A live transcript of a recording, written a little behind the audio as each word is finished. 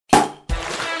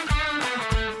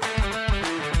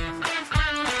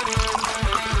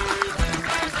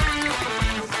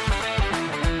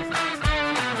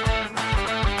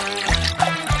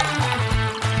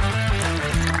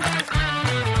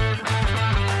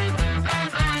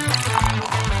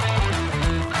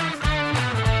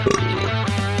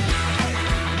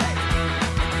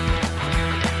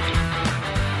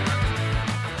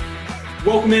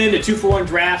Welcome in to 2-for-1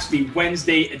 Drafts, the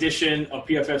Wednesday edition of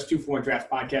PFF's 2-for-1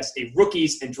 Draft podcast, a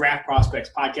rookies and draft prospects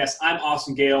podcast. I'm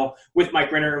Austin Gale with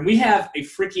Mike Renner, and we have a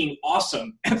freaking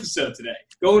awesome episode today.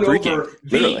 Going over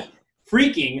the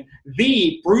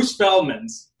Bruce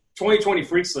Feldman's 2020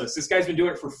 Freaks List. This guy's been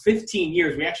doing it for 15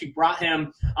 years. We actually brought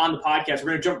him on the podcast. We're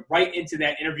going to jump right into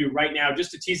that interview right now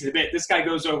just to tease it a bit. This guy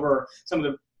goes over some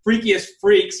of the freakiest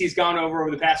freaks he's gone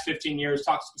over the past 15 years,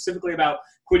 talks specifically about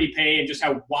Kwity Paye and just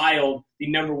how wild the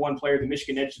number one player, the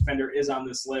Michigan edge defender, is on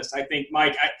this list. I think,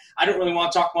 Mike, I don't really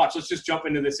want to talk much. Let's just jump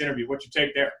into this interview. What's your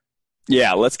take there?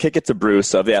 Yeah, let's kick it to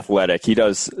Bruce of The Athletic. He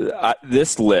does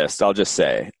this list, I'll just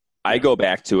say, I go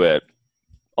back to it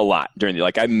a lot during the,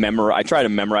 I try to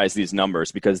memorize these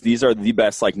numbers because these are the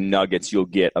best nuggets you'll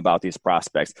get about these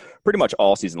prospects pretty much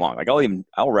all season long.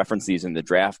 I'll reference these in the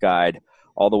draft guide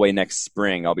all the way next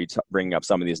spring. I'll be bringing up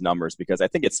some of these numbers because I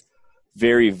think it's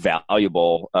very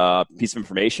valuable piece of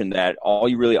information that all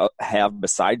you really have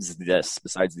besides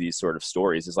these sort of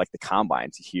stories is the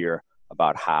combine to hear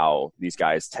about how these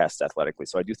guys test athletically.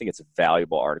 So I do think it's a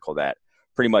valuable article that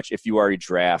pretty much if you are a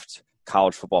draft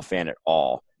college football fan at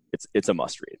all, it's a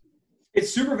must read.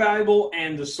 It's super valuable,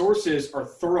 and the sources are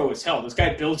thorough as hell. This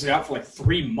guy builds it out for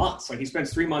 3 months. He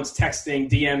spends 3 months texting,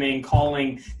 DMing,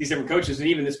 calling these different coaches, and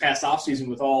even this past offseason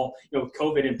with all with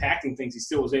COVID impacting things, he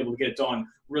still was able to get it done.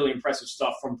 Really impressive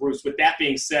stuff from Bruce. With that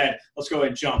being said, let's go ahead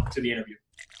and jump to the interview.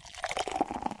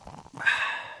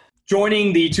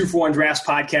 Joining the 2-for-1 Drafts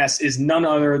podcast is none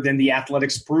other than The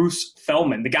Athletic's Bruce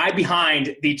Feldman, the guy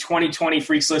behind the 2020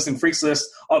 Freaks List and Freaks List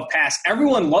of past.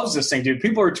 Everyone loves this thing, dude.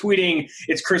 People are tweeting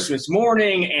it's Christmas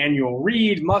morning, annual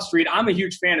read, must read. I'm a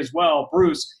huge fan as well.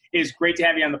 Bruce, it is great to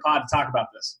have you on the pod to talk about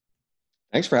this.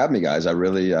 Thanks for having me, guys. I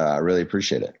really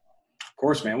appreciate it. Of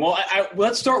course, man. Well,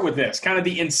 let's start with this, kind of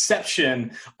the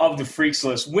inception of the Freaks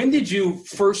List. When did you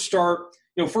first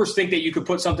think that you could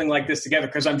put something like this together?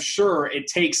 Because I'm sure it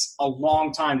takes a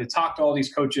long time to talk to all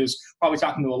these coaches, probably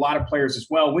talking to a lot of players as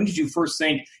well. When did you first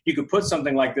think you could put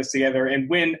something like this together, and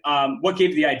what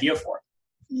gave you the idea for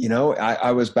it?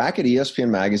 I was back at ESPN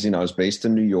Magazine. I was based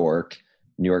in New York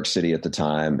City at the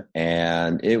time,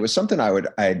 and it was something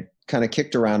I kind of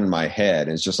kicked around in my head.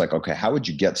 And it's just okay, how would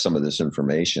you get some of this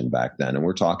information back then? And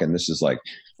we're talking, this is I want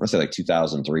to say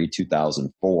 2003,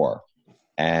 2004.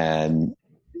 And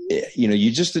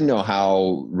you just didn't know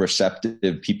how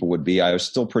receptive people would be. I was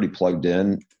still pretty plugged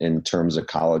in terms of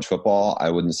college football. I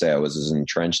wouldn't say I was as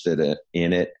entrenched in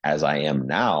it as I am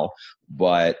now.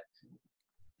 But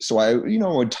so I,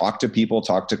 would talk to people,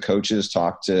 talk to coaches,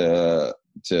 talk to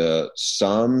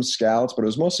some scouts, but it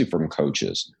was mostly from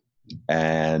coaches.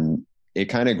 And it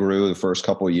kind of grew the first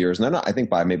couple of years. And then I think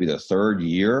by maybe the third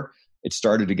year, it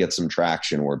started to get some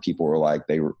traction where people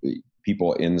were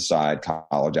people inside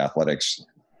college athletics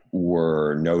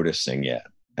were noticing it.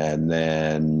 And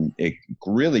then it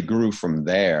really grew from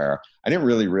there. I didn't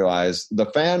really realize the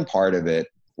fan part of it,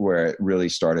 where it really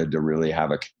started to really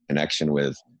have a connection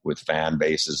with fan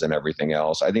bases and everything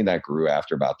else. I think that grew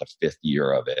after about the fifth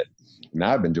year of it.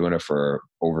 Now I've been doing it for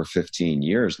over 15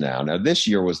 years now. Now this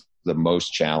year was the most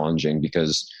challenging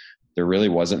because there really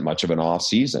wasn't much of an off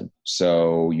season.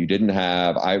 So you didn't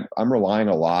have, I'm relying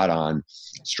a lot on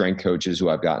strength coaches who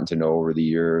I've gotten to know over the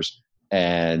years,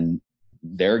 and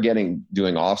they're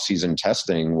doing off-season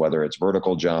testing, whether it's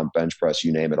vertical jump, bench press,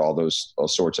 you name it, all those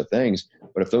sorts of things.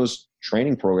 But if those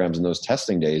training programs and those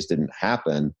testing days didn't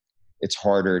happen, it's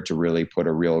harder to really put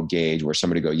a real gauge where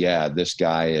somebody go, yeah, this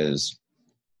guy is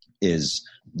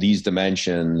these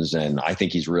dimensions, and I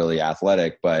think he's really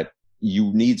athletic. But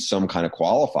you need some kind of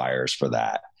qualifiers for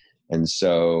that. And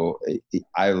so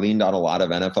I leaned on a lot of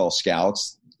NFL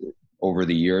scouts over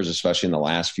the years, especially in the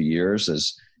last few years,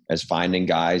 as finding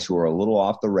guys who are a little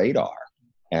off the radar.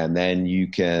 And then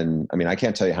I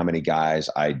can't tell you how many guys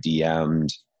I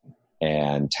DM'd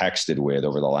and texted with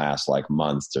over the last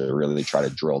month to really try to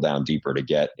drill down deeper to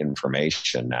get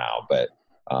information now. But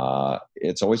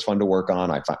it's always fun to work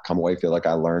on. I come away, feel like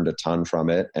I learned a ton from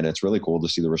it. And it's really cool to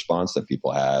see the response that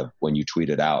people have when you tweet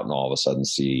it out and all of a sudden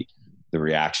see the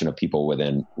reaction of people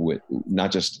with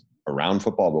not just around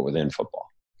football, but within football.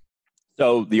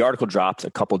 So the article dropped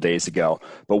a couple days ago,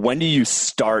 but when do you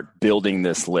start building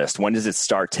this list? When does it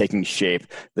start taking shape,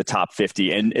 the top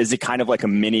 50? And is it kind of like a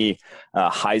mini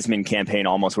Heisman campaign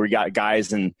almost, where you got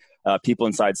guys and people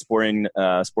inside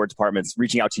sports departments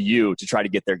reaching out to you to try to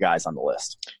get their guys on the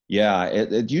list? Yeah,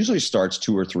 it usually starts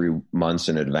 2 or 3 months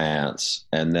in advance.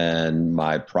 And then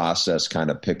my process kind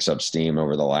of picks up steam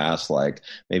over the last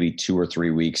maybe 2 or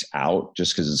 3 weeks out,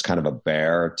 just because it's kind of a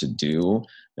bear to do.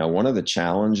 Now, one of the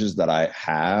challenges that I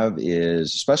have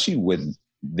is, especially with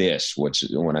this, which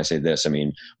when I say this, I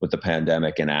mean with the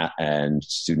pandemic and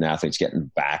student athletes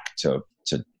getting back to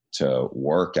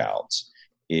workouts,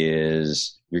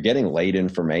 is you're getting late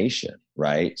information,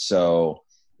 right? So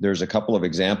there's a couple of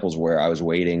examples where I was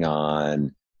waiting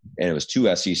on, and it was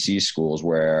 2 SEC schools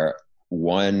where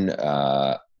one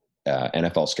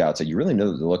NFL scout said, you really need to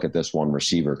look at this one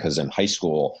receiver because in high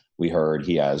school we heard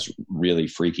he has really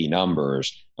freaky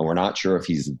numbers and we're not sure if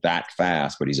he's that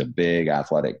fast, but he's a big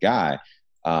athletic guy.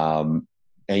 And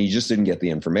you just didn't get the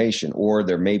information. Or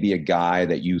there may be a guy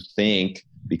that you think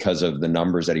because of the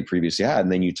numbers that he previously had,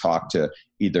 and then you talk to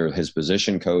either his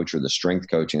position coach or the strength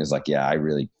coach and is like, yeah,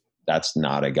 that's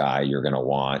not a guy you're going to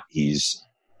want. He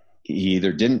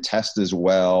either didn't test as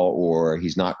well or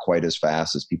he's not quite as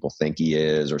fast as people think he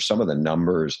is, or some of the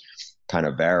numbers kind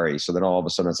of vary. So then all of a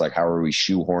sudden it's like, how are we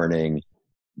shoehorning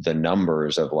the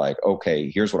numbers of like,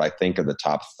 okay, here's what I think of the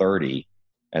top 30.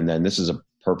 And then this is a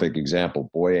perfect example.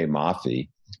 Boye Mafe,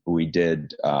 who we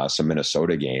did some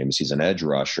Minnesota games. He's an edge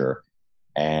rusher.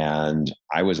 And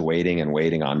I was waiting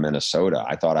on Minnesota.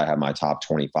 I thought I had my top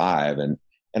 25.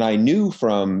 And I knew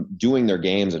from doing their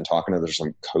games and talking to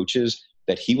some coaches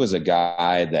that he was a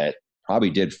guy that probably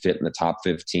did fit in the top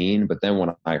 15. But then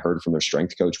when I heard from their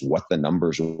strength coach what the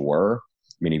numbers were,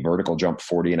 I mean, he vertical jumped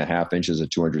 40.5 inches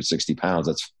at 260 pounds.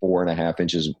 That's 4.5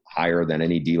 inches higher than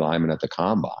any D lineman at the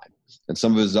combine. And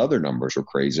some of his other numbers were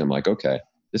crazy. I'm like, okay,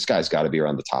 this guy's got to be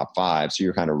around the top 5. So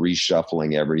you're kind of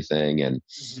reshuffling everything. And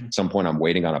at some point I'm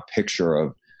waiting on a picture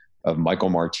of Michael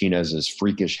Martinez's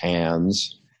freakish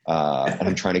hands. And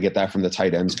I'm trying to get that from the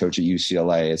tight ends coach at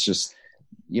UCLA. It's just,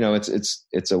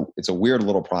 it's a weird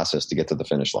little process to get to the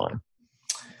finish line.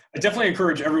 I definitely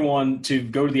encourage everyone to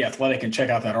go to The Athletic and check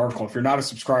out that article. If you're not a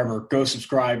subscriber, go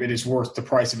subscribe. It is worth the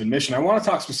price of admission. I want to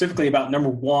talk specifically about number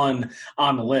 1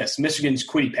 on the list, Michigan's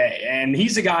Kwity Paye. And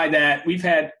he's a guy that we've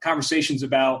had conversations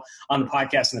about on the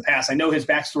podcast in the past. I know his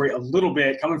backstory a little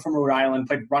bit, coming from Rhode Island,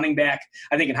 played running back,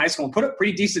 I think in high school, and put up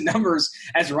pretty decent numbers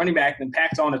as a running back, then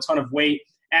packed on a ton of weight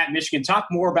at Michigan. Talk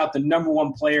more about the number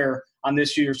 1 player on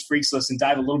this year's Freaks list and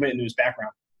dive a little bit into his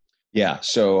background. Yeah.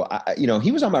 So,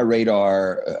 he was on my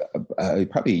radar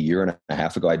probably a year and a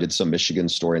half ago. I did some Michigan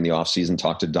story in the offseason,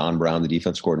 talked to Don Brown, the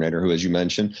defense coordinator, who, as you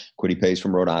mentioned, Kwity Paye's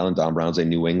from Rhode Island. Don Brown's a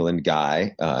New England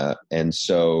guy. And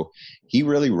so he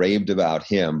really raved about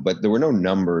him, but there were no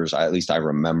numbers, at least I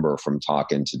remember from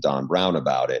talking to Don Brown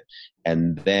about it.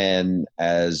 And then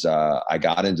as I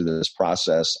got into this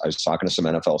process, I was talking to some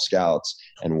NFL scouts,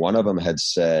 and one of them had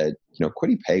said,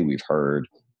 Kwity Paye, we've heard,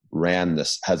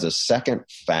 has the second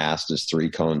fastest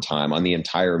 3-cone time on the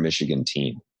entire Michigan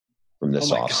team from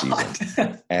this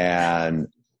offseason. And,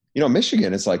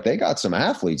 Michigan, it's like they got some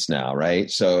athletes now, right?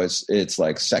 So it's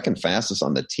like second fastest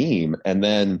on the team. And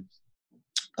then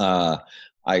I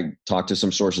talked to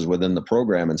some sources within the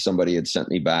program, and somebody had sent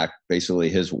me back basically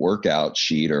his workout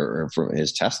sheet or from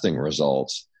his testing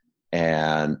results.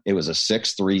 And it was a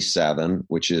 6.37,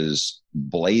 which is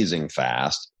blazing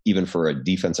fast. Even for a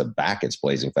defensive back, it's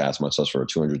blazing fast, much less for a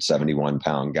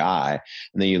 271-pound guy.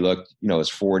 And then you look, his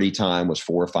 40 time was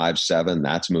 4.57.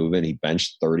 That's moving. He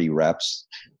benched 30 reps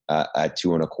at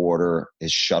 2.25.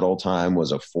 His shuttle time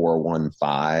was a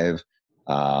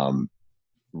 4.15.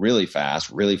 Really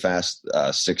fast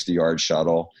 60-yard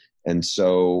shuttle. And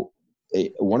so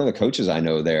one of the coaches I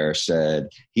know there said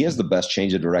he has the best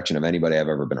change of direction of anybody I've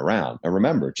ever been around. And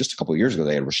remember, just a couple of years ago,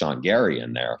 they had Rashawn Gary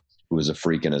in there, who was a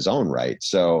freak in his own right.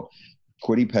 So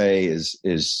Kwity Paye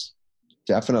is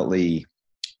definitely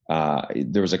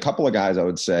there was a couple of guys I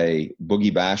would say.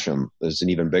 Boogie Basham is an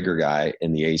even bigger guy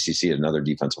in the ACC, another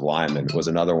defensive lineman, was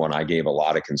another one I gave a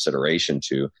lot of consideration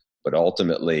to. But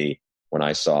ultimately, when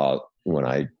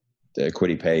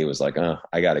Kwity Paye was like,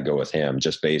 I got to go with him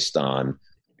just based on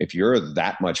if you're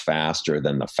that much faster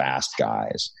than the fast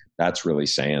guys, that's really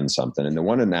saying something. And the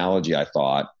one analogy I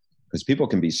thought, because people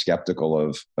can be skeptical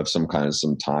of some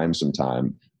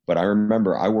time, but I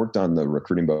remember I worked on the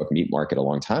recruiting book Meat Market a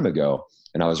long time ago,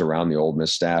 and I was around the Ole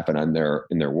Miss staff, and in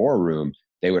their war room,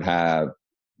 they would have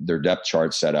their depth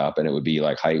chart set up, and it would be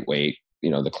like height, weight,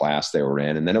 the class they were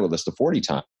in, and then it would list the 40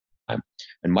 time.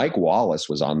 And Mike Wallace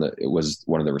was one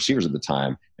of the receivers at the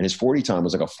time, and his 40 time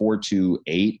was like a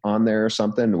 4.28 on there or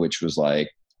something, which was like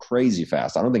crazy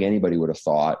fast. I don't think anybody would have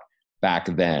thought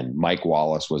back then Mike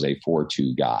Wallace was a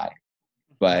 4.2 guy.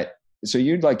 But so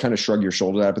you'd like kind of shrug your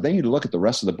shoulders at it, but then you'd look at the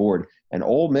rest of the board, and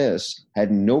Ole Miss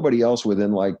had nobody else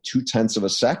within like 0.2 of a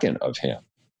second of him.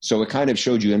 So it kind of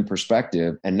showed you in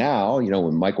perspective. And now,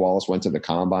 when Mike Wallace went to the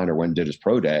combine or went and did his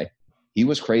pro day, he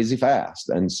was crazy fast.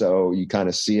 And so you kind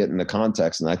of see it in the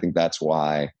context. And I think that's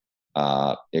why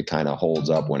it kind of holds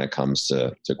up when it comes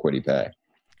to Kwity Paye.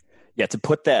 Yeah, to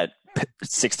put that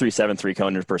 6'3", 7'3"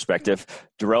 cone into perspective,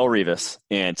 Darrelle Revis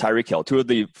and Tyreek Hill, two of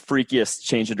the freakiest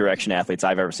change of direction athletes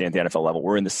I've ever seen at the NFL level,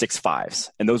 were in the 6'5s,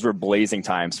 and those were blazing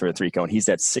times for a 3 cone. He's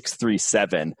at 6'3",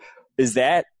 7. Is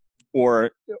that,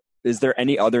 or is there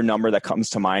any other number that comes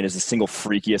to mind as the single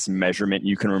freakiest measurement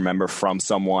you can remember from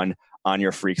someone on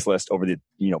your freaks list over the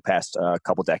past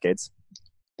couple decades?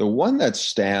 The one that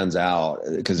stands out,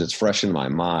 because it's fresh in my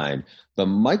mind, the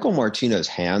Michael Martinez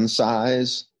hand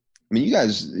size. I mean, you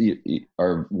guys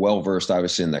are well-versed,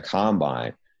 obviously, in the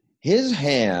combine. His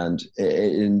hand,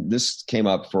 and this came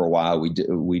up for a while. We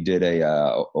did a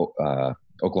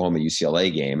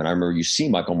Oklahoma-UCLA game, and I remember you see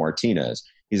Michael Martinez.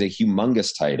 He's a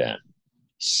humongous tight end,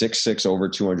 6'6", over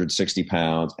 260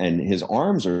 pounds, and his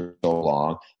arms are so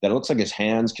long that it looks like his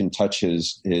hands can touch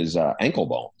his ankle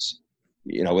bones,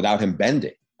 without him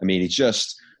bending. I mean, he's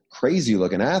just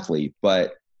crazy-looking athlete,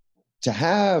 but to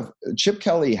have Chip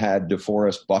Kelly had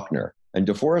DeForest Buckner, and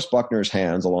DeForest Buckner's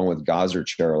hands, along with Gozer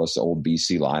Cherilus, the old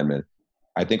BC lineman,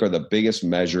 I think are the biggest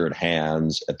measured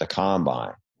hands at the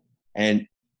combine. And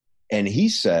he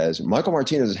says Michael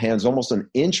Martinez's hands almost an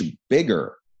inch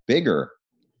bigger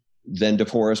than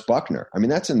DeForest Buckner. I mean,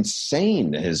 that's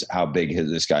insane. How big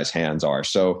this guy's hands are.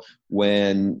 So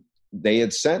when they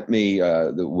had sent me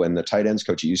when the tight ends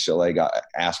coach at UCLA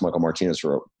asked Michael Martinez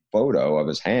for a photo of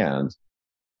his hands,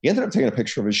 he ended up taking a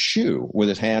picture of his shoe with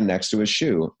his hand next to his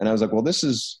shoe. And I was like, well, this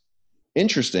is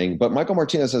interesting, but Michael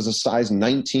Martinez has a size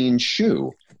 19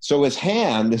 shoe. So his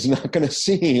hand is not going to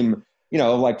seem,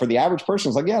 like for the average person,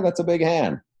 it's like, yeah, that's a big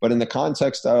hand. But in the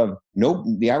context of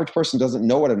the average person doesn't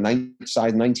know what a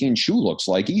size 19 shoe looks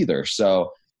like either.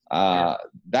 So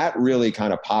that really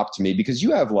kind of popped to me, because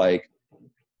you have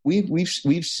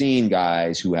we've seen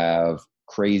guys who have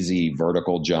crazy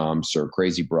vertical jumps or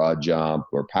crazy broad jump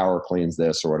or power cleans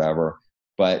this or whatever.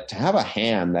 But to have a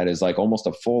hand that is like almost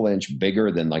a full inch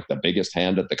bigger than like the biggest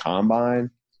hand at the combine,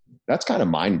 that's kind of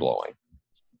mind blowing.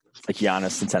 Like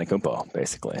Giannis Antetokounmpo,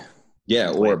 basically.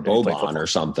 Yeah, or Boban or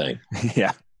something.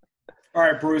 Yeah. All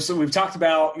right, Bruce. So we've talked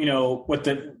about, what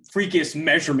the freakiest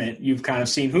measurement you've kind of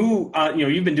seen. Who,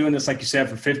 you've been doing this, like you said,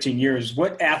 for 15 years.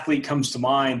 What athlete comes to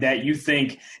mind that you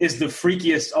think is the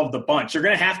freakiest of the bunch? You're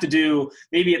going to have to do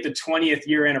maybe at the 20th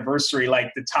year anniversary,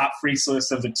 like the top freaks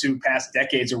list of the 2 past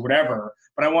decades or whatever.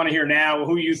 But I want to hear now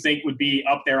who you think would be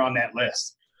up there on that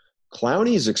list.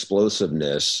 Clowney's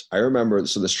explosiveness. I remember,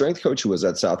 so the strength coach who was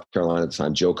at South Carolina at the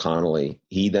time, Joe Connolly,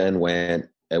 he then went,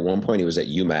 at one point he was at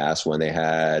UMass when they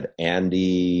had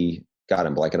Andy, God,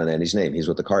 I'm blanking on Andy's name. He's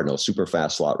with the Cardinals, super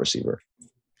fast slot receiver.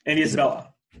 Andy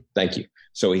Isabella. Thank you.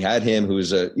 So he had him,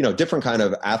 who's a different kind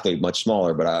of athlete, much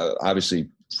smaller, but obviously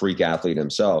freak athlete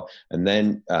himself. And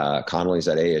then Connolly's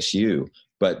at ASU.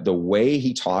 But the way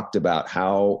he talked about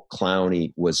how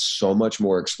Clowney was so much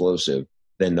more explosive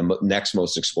than the next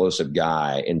most explosive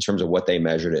guy in terms of what they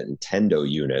measured it in Tendo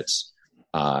units,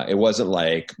 it wasn't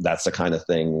like that's the kind of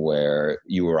thing where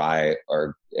you or I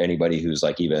or anybody who's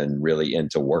like even really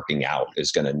into working out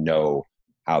is going to know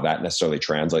how that necessarily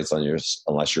translates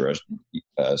unless you're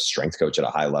a strength coach at a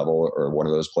high level or one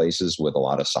of those places with a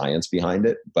lot of science behind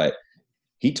it. But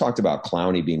he talked about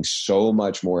Clowney being so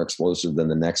much more explosive than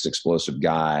the next explosive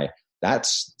guy. That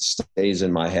stays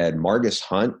in my head. Margus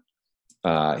Hunt,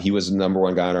 he was the number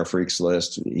 1 guy on our freaks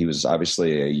list. He was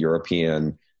obviously a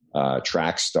European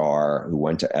track star who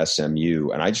went to SMU.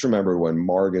 And I just remember when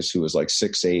Margus, who was like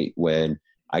 6'8", when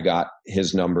I got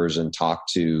his numbers and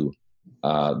talked to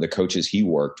the coaches he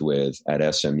worked with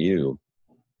at SMU,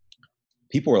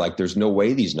 people were like, there's no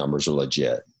way these numbers are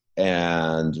legit.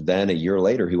 And then a year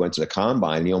later, he went to the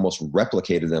combine and he almost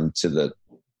replicated them to the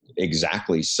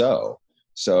exactly so.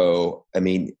 So, I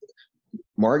mean,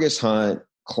 Margus Hunt,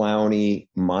 Clowney,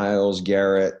 Myles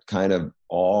Garrett kind of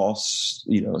all,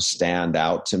 stand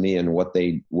out to me in what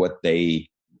they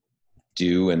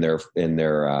do in their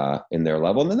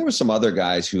level. And then there was some other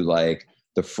guys who, like,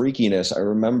 the freakiness. I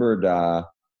remembered,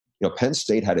 Penn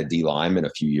State had a D lineman a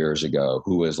few years ago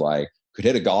who was like, could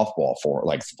hit a golf ball for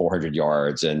like 400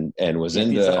 yards and was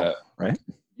into, right?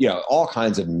 All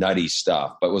kinds of nutty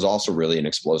stuff, but was also really an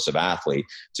explosive athlete.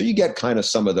 So you get kind of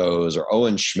some of those, or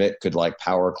Owen Schmidt could like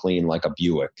power clean like a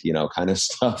Buick, kind of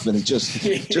stuff. And it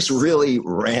just really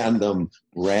random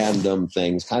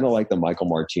things, kind of like the Michael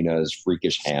Martinez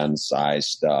freakish hand size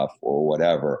stuff or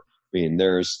whatever. I mean,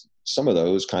 there's some of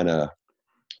those kind of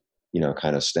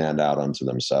stand out unto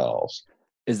themselves.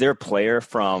 Is there a player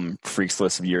from Freaks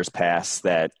List of years past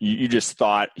that you just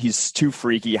thought he's too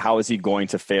freaky? How is he going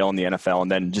to fail in the NFL?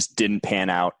 And then just didn't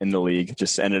pan out in the league,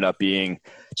 just ended up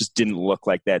just didn't look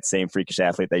like that same freakish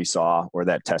athlete that you saw or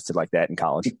that tested like that in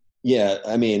college? Yeah,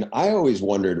 I mean, I always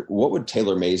wondered what would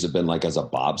Taylor Mays have been like as a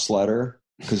bobsledder,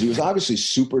 because he was obviously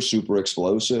super, super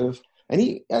explosive. And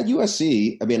he at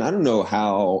USC, I mean, I don't know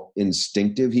how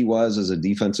instinctive he was as a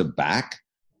defensive back,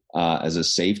 as a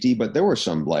safety, but there were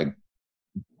some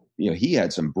he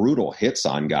had some brutal hits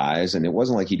on guys, and it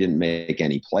wasn't like he didn't make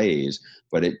any plays,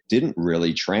 but it didn't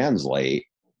really translate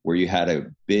where you had a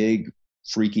big,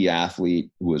 freaky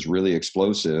athlete who was really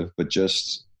explosive, but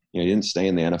just, he didn't stay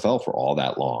in the NFL for all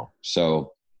that long.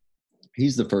 So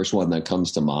he's the first one that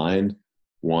comes to mind.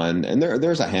 And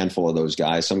there's a handful of those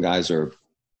guys. Some guys are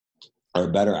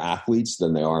better athletes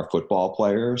than they are football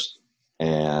players.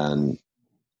 And,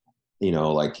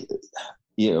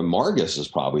 Margus is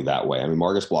probably that way. I mean,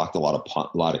 Margus blocked a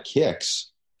lot of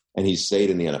kicks, and he stayed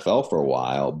in the NFL for a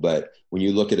while. But when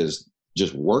you look at his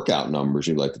just workout numbers,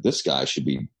 you're like, this guy should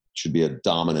be a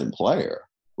dominant player,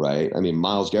 right? I mean,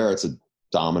 Myles Garrett's a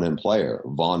dominant player.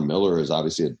 Von Miller is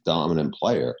obviously a dominant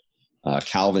player.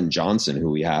 Calvin Johnson, who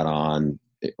we had on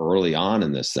early on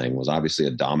in this thing, was obviously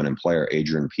a dominant player.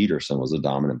 Adrian Peterson was a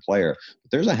dominant player.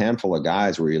 But there's a handful of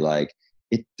guys where you're like,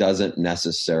 it doesn't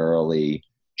necessarily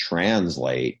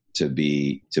translate to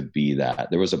be that.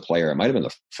 There was a player, it might have been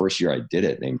the first year I did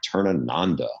it, named Turner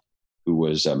Nanda, who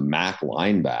was a MAC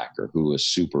linebacker who was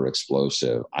super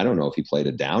explosive. I don't know if he played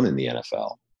it down in the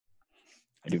NFL.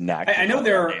 I do not. I know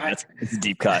it's a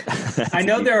deep cut. I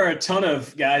know there are a ton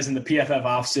of guys in the PFF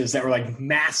offices that were like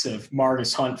massive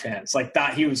Margus Hunt fans, like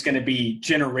thought he was going to be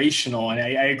generational. And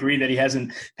I agree that he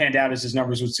hasn't panned out as his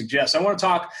numbers would suggest. I want to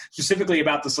talk specifically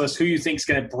about this list, who you think is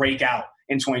going to break out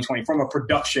in 2020 from a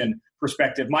production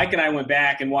perspective. Mike and I went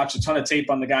back and watched a ton of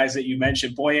tape on the guys that you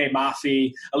mentioned. Boye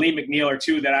Mafe, Ali McNeil are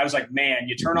two that I was like, man,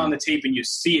 you turn on the tape and you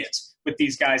see it with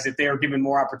these guys, that they are given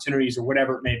more opportunities or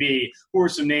whatever it may be. Who are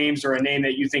some names, or a name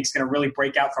that you think is going to really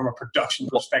break out from a production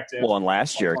perspective? Well, and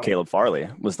last year, Caleb Farley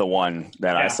was the one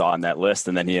that I saw on that list,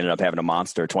 and then he ended up having a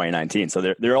monster 2019.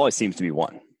 So there always seems to be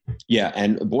one. Yeah,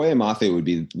 and Boye Mafe would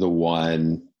be the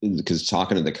one, because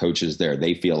talking to the coaches there,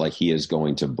 they feel like he is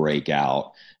going to break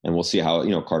out. And we'll see how,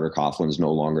 Carter Coughlin's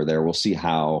no longer there. We'll see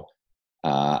how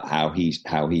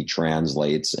he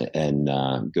translates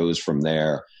and goes from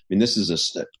there. I mean, this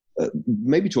is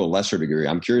maybe to a lesser degree.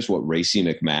 I'm curious what Racey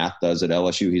McMath does at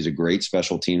LSU. He's a great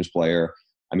special teams player.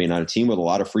 I mean, on a team with a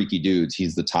lot of freaky dudes,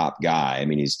 he's the top guy. I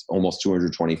mean, he's almost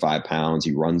 225 pounds.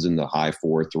 He runs in the high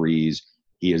 4.3s.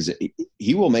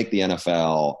 He will make the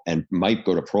NFL and might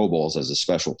go to Pro Bowls as a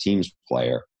special teams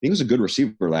player. He was a good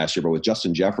receiver last year, but with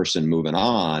Justin Jefferson moving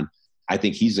on, I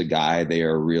think he's a guy they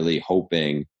are really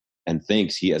hoping and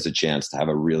thinks he has a chance to have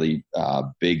a really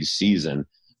big season.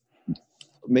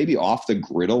 Maybe off the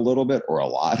grid a little bit, or a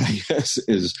lot, I guess,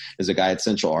 is a guy at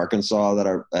Central Arkansas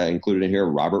that I included in here,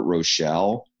 Robert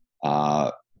Rochelle.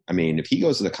 I mean, if he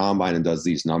goes to the combine and does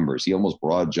these numbers, he almost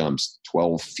broad jumps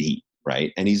 12 feet,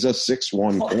 right? And he's a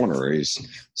 6'1" corner. He's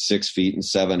 6 feet and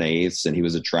 7/8, and he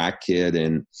was a track kid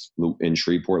in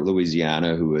Shreveport,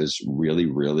 Louisiana, who is really,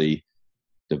 really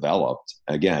developed.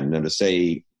 Again, and to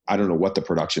say, I don't know what the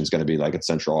production is going to be like at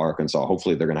Central Arkansas.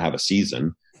 Hopefully they're going to have a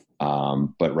season.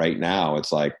 But right now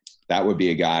it's like, that would be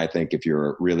a guy, I think, if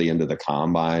you're really into the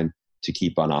combine, to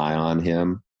keep an eye on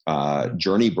him.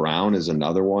 Journey Brown is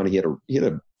another one. He had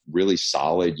a really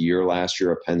solid year last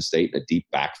year at Penn State in a deep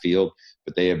backfield,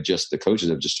 but the coaches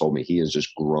have just told me he has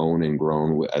just grown and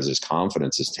grown as his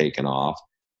confidence has taken off,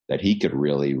 that he could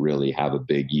really, really have a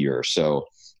big year. So,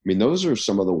 I mean, those are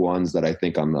some of the ones that I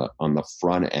think on the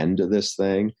front end of this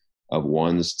thing, of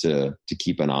ones to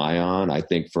keep an eye on. I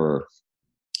think for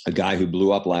a guy who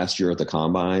blew up last year at the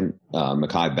combine,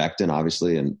 Mekhi Becton,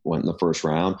 obviously, and went in the first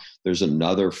round. There's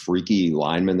another freaky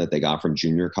lineman that they got from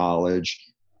junior college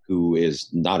who is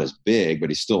not as big, but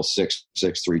he's still 6'6",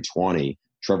 320,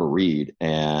 Trevor Reed.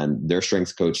 And their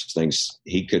strength coach thinks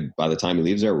he could, by the time he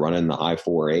leaves there, run in the high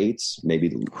 4.8s, maybe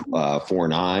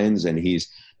 4.9s. And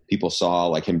people saw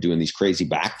like him doing these crazy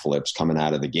backflips coming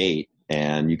out of the gate.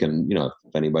 And you can,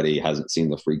 if anybody hasn't seen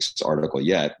the Freaks article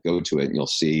yet, go to it and you'll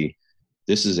see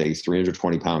this is a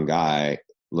 320-pound guy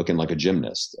looking like a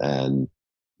gymnast. And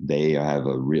they have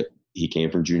he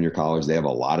came from junior college. They have a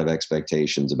lot of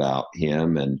expectations about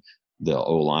him. And the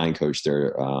O-line coach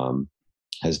there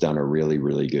has done a really,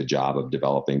 really good job of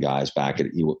developing guys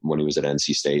when he was at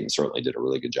NC State, and certainly did a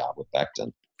really good job with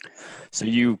Becton. So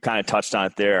you kind of touched on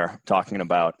it there, talking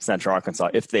about Central Arkansas.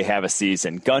 If they have a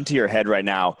season, gun to your head right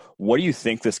now, what do you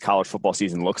think this college football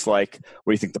season looks like?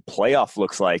 What do you think the playoff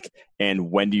looks like?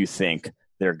 And when do you think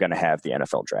they're going to have the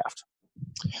NFL draft?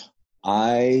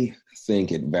 I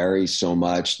think it varies so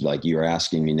much. Like you're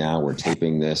asking me now, we're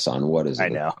taping this on what is it? I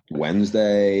know.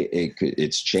 Wednesday.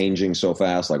 It's changing so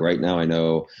fast. Like right now, I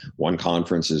know one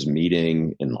conference is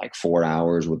meeting in like 4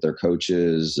 hours with their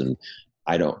coaches. And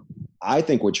I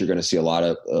think what you're going to see a lot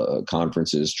of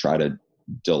conferences try to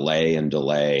delay and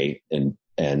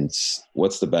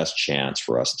what's the best chance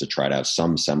for us to try to have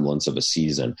some semblance of a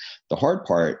season. The hard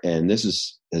part, and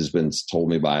this has been told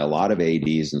me by a lot of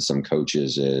ADs and some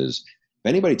coaches, is if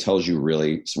anybody tells you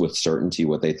really with certainty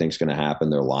what they think is going to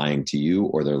happen, they're lying to you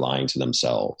or they're lying to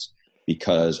themselves.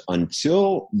 Because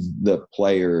until the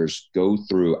players go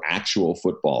through actual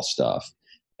football stuff,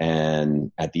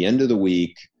 and at the end of the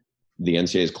week, the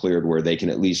NCAA is cleared where they can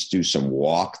at least do some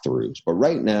walkthroughs. But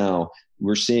right now,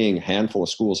 we're seeing a handful of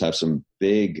schools have some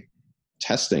big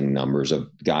testing numbers of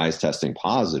guys testing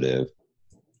positive,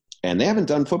 and they haven't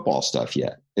done football stuff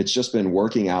yet. It's just been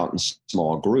working out in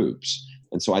small groups.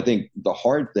 And so I think the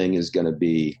hard thing is going to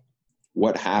be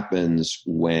what happens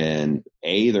when,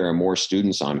 there are more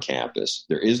students on campus.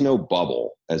 There is no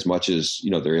bubble as much as,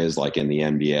 there is like in the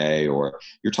NBA, or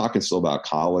you're talking still about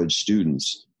college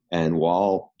students. And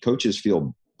while coaches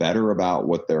feel better about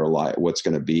what they're like, what's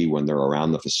going to be when they're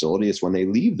around the facility, it's when they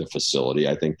leave the facility,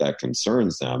 I think that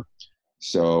concerns them.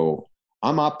 So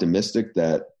I'm optimistic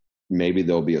that maybe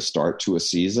there'll be a start to a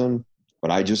season, but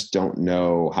I just don't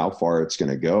know how far it's going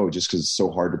to go, just because it's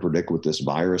so hard to predict with this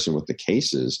virus and with the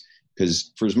cases.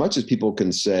 Because for as much as people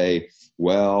can say,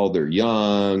 well, they're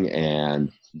young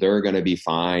and they're going to be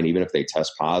fine, even if they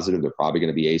test positive, they're probably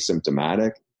going to be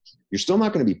asymptomatic. You're still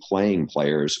not going to be playing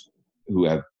players who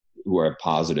have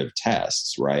positive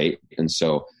tests, right? And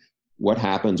so what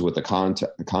happens with the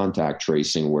contact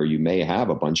tracing, where you may have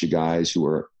a bunch of guys who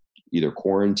are either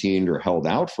quarantined or held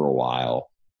out for a while,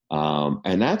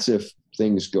 and that's if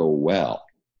things go well.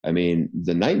 I mean,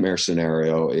 the nightmare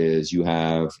scenario is you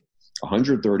have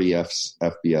 130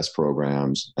 FBS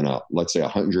programs and let's say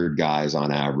 100 guys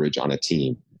on average on a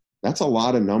team. That's a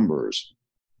lot of numbers.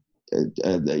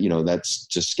 That's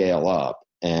to scale up.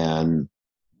 And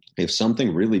if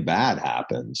something really bad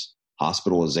happens,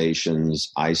 hospitalizations,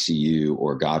 ICU,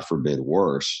 or God forbid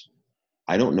worse,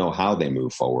 I don't know how they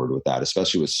move forward with that,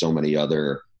 especially with so many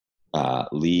other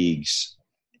leagues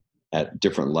at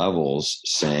different levels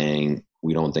saying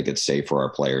we don't think it's safe for our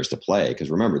players to play. Because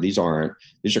remember, these are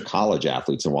college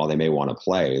athletes, and while they may want to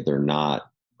play, they're not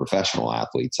professional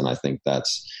athletes. And I think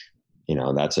that's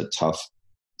a tough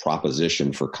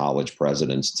proposition for college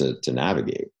presidents to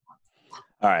navigate.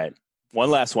 All right. One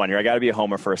last one here. I got to be a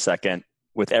homer for a second.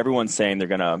 With everyone saying they're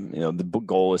going to, the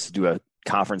goal is to do a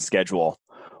conference schedule.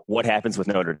 What happens with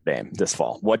Notre Dame this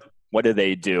fall? What do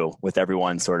they do with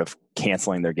everyone sort of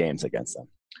canceling their games against them?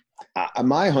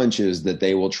 My hunch is that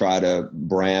they will try to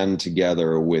brand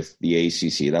together with the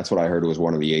ACC. That's what I heard was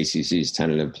one of the ACC's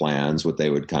tentative plans, what they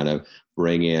would kind of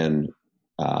bring in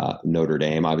Notre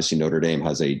Dame. Obviously, Notre Dame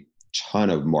has a ton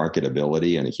of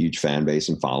marketability and a huge fan base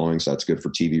and following, so that's good for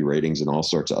TV ratings and all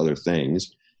sorts of other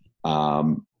things.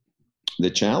 The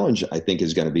challenge, I think,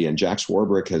 is going to be, and Jack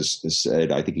Swarbrick has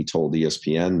said, I think he told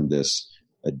ESPN this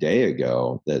a day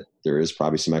ago, that there is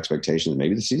probably some expectation that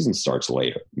maybe the season starts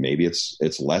later. Maybe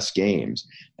it's less games.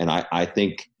 And I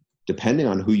think depending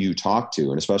on who you talk to,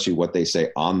 and especially what they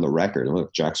say on the record, and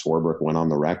look, Jack Swarbrick went on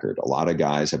the record. A lot of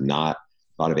guys have not,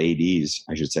 a lot of ADs,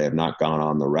 I should say, have not gone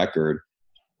on the record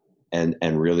and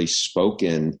really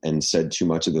spoken and said too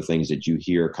much of the things that you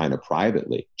hear kind of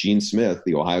privately. Gene Smith,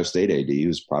 the Ohio State AD,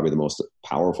 who's probably the most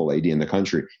powerful AD in the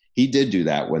country, he did do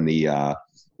that when the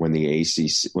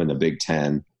Big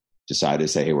Ten decided to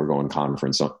say, hey, we're going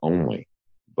conference only.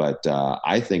 But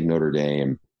I think Notre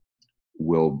Dame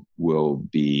will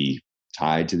be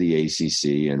tied to the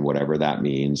ACC and whatever that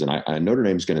means. And Notre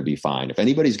Dame's going to be fine. If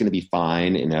anybody's going to be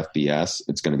fine in FBS,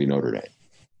 it's going to be Notre Dame.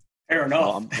 Fair enough.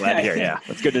 Well, I'm glad to hear. Yeah,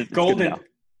 that's good.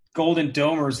 Golden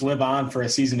Domers live on for a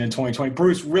season in 2020.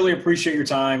 Bruce, really appreciate your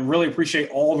time. Really appreciate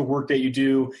all the work that you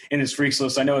do in this Freaks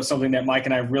List. I know it's something that Mike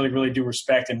and I really, really do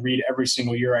respect and read every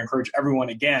single year. I encourage everyone,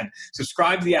 again,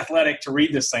 subscribe to The Athletic to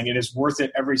read this thing. It is worth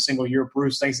it every single year.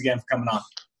 Bruce, thanks again for coming on.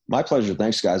 My pleasure.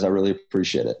 Thanks, guys. I really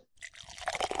appreciate it.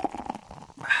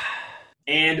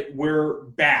 And we're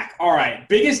back. All right.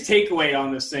 Biggest takeaway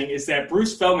on this thing is that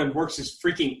Bruce Feldman works his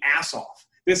freaking ass off.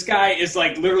 This guy is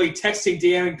like literally texting,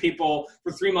 DMing people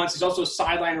for 3 months. He's also a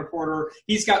sideline reporter.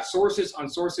 He's got sources on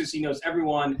sources. He knows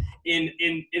everyone in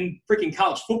freaking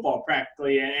college football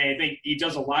practically. And I think he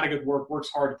does a lot of good work,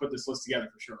 works hard to put this list together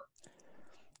for sure.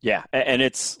 Yeah. And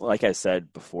it's, like I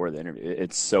said before the interview,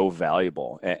 it's so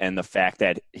valuable. And the fact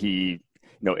that he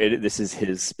this is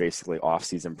his basically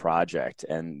off-season project,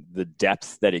 and the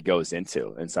depth that he goes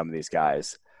into in some of these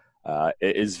guys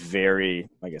is very,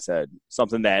 like I said,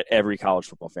 something that every college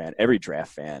football fan, every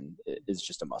draft fan is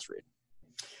just a must-read.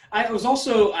 I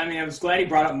was glad he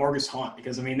brought up Margus Hunt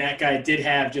because, that guy did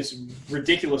have just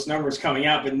ridiculous numbers coming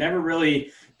out, but never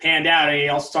really panned out. And he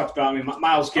also talked about,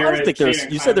 Myles Garrett. I don't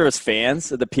think you said there was fans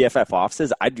at the PFF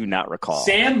offices. I do not recall.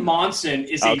 Sam Monson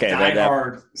is a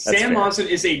diehard. Sam Monson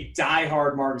is a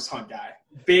diehard Margus Hunt guy.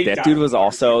 That dude was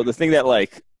also the thing that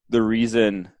the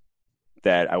reason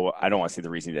that I don't want to say the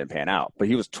reason he didn't pan out, but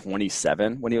he was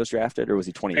 27 when he was drafted, or was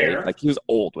he 28? Fair. He was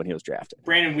old when he was drafted.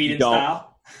 Brandon Weeden style.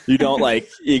 You don't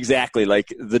exactly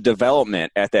the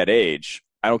development at that age.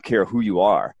 I don't care who you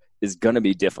are, is going to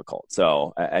be difficult.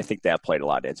 So I think that played a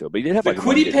lot into it. But he did have the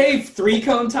Kwity Paye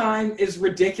 3-cone time is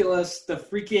ridiculous. The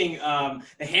freaking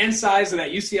the hand size of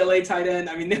that UCLA tight end.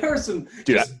 There are some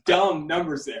dumb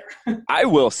numbers there. I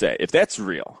will say, if that's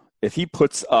real, if he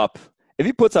puts up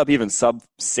even sub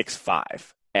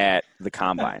 6'5" at the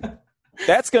combine.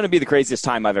 That's going to be the craziest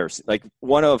time I've ever seen.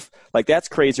 That's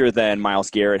crazier than Myles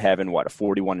Garrett having a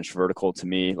 41-inch vertical to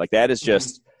me. That is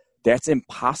just that's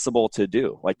impossible to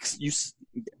do.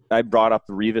 I brought up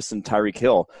Revis and Tyreek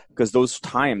Hill because those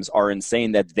times are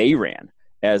insane that they ran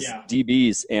as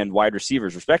DBs and wide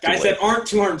receivers respectively. Guys that aren't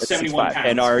 271 pounds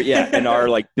and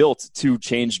are built to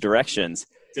change directions.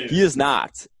 Dude. He is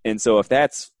not. And so if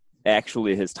that's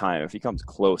actually his time, if he comes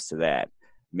close to that,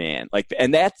 man,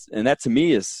 and that to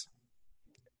me is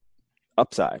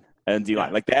upside and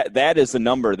D-line. That is the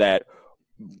number that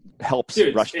helps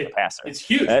rush the passer. It's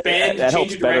huge. Bend, that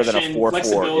helps better than a 4-4.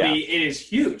 Flexibility, it is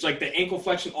huge. The ankle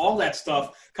flexion, all that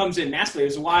stuff comes in massively.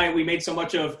 It's why we made so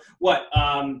much of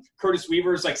Curtis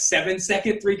Weaver's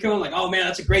 7-second 3-cone. Oh man,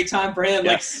 that's a great time for him.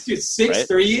 Yes. Dude,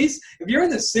 6'3s. If you're in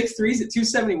the 6'3s at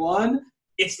 271,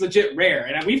 it's legit rare.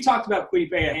 And we've talked about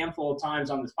Kwity Paye a handful of times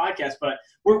on this podcast, but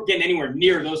we're getting anywhere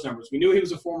near those numbers. We knew he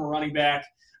was a former running back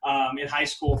in high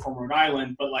school from Rhode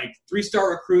Island, but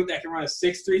 3-star recruit that can run a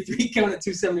 6'3" 3-cone at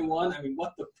 271.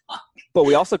 What the fuck? But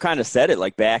we also kind of said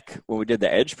it back when we did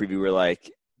the Edge preview. We're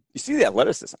you see the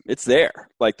athleticism. It's there.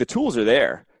 The tools are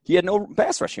there. He had no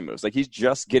pass rushing moves. He's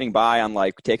just getting by on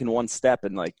taking one step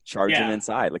and charging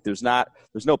inside. There's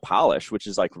no polish, which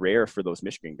is rare for those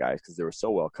Michigan guys because they were so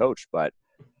well coached. But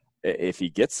if he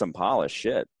gets some polish,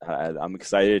 I'm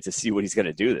excited to see what he's going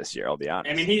to do this year. I'll be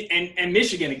honest. And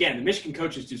Michigan, again, the Michigan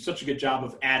coaches do such a good job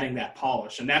of adding that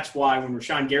polish, and that's why when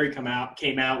Rashawn Gary came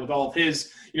out with all of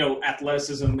his,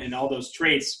 athleticism and all those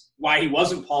traits, why he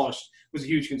wasn't polished was a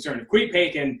huge concern. If Kwity Paye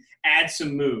can add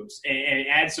some moves and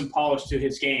add some polish to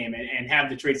his game and have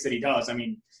the traits that he does,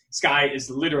 sky is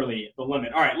literally the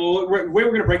limit. All right, well, the way we're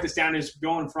going to break this down is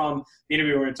going from the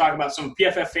interview. We're going to talk about some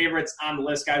PFF favorites on the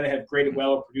list, guys that have graded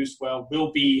well or produced well,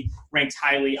 will be ranked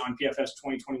highly on PFF's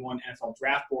 2021 NFL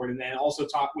Draft Board. And then also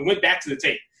we went back to the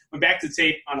tape.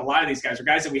 On a lot of these guys, or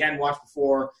guys that we hadn't watched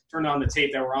before, turned on the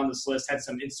tape that were on this list, had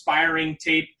some inspiring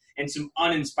tape and some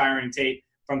uninspiring tape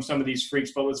from some of these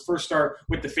freaks. But let's first start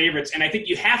with the favorites. And I think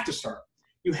you have to start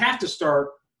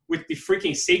with the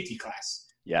freaking safety class.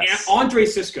 Yes. And Andre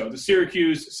Cisco, the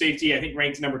Syracuse safety, I think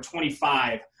ranked number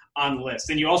 25 on the list.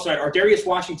 And you also had Ardarius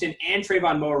Washington and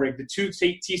Trayvon Moehrig, the two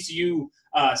TCU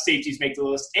safeties make the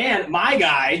list. And my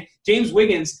guy, James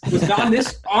Wiggins, was on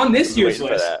this year's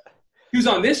list. He was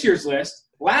on this year's list,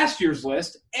 last year's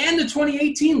list, and the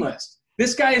 2018 list.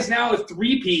 This guy is now a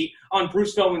three-peat on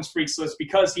Bruce Feldman's freaks list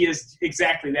because he is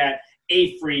exactly that.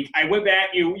 A freak. I went back,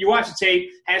 you watch the tape,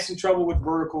 has some trouble with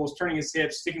verticals, turning his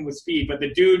hips, sticking with speed, but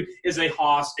the dude is a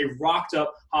hoss, a rocked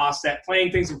up hoss that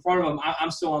playing things in front of him,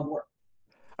 I'm still on board.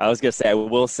 I was going to say, I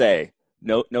will say,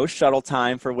 no shuttle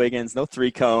time for Wiggins, no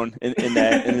 3-cone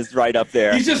in his right up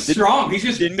there. He's just strong. He's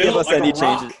just didn't built give us like any a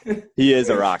changes. rock. He is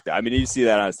a rock. I mean, you see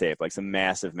that on his tape, some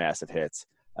massive, massive hits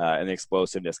and the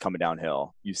explosiveness coming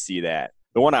downhill. You see that.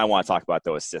 The one I want to talk about,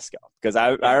 though, is Cisco. Because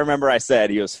I remember I said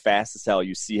he was fast as hell.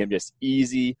 You see him just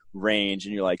easy range,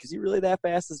 and you're like, is he really that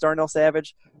fast as Darnell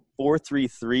Savage?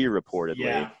 4.33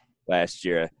 reportedly last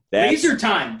year. Laser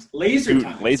timed,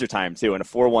 too, and a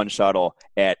 4.1 shuttle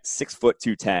at 6 foot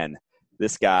 210.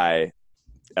 This guy,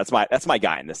 that's my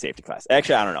guy in the safety class.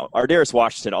 Actually, I don't know. Ardarius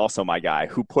Washington, also my guy,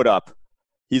 who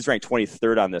he's ranked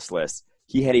 23rd on this list.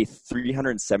 He had a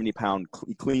 370-pound –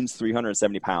 he cleans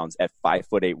 370 pounds at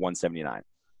 5'8", 179,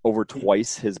 over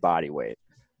twice his body weight.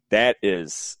 That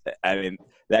is –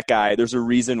 that guy – there's a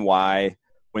reason why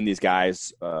when these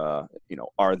guys, are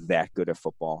that good at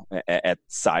football at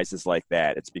sizes like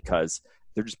that, it's because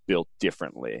they're just built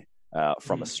differently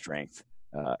from a strength,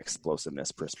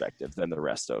 explosiveness perspective than the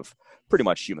rest of pretty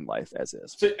much human life as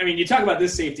is. So, you talk about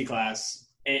this safety class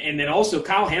 – And then also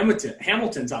Kyle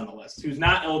Hamilton's on the list, who's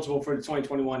not eligible for the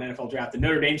 2021 NFL draft. The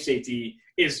Notre Dame safety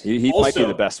is he also, might be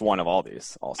the best one of all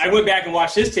these. Also, I went back and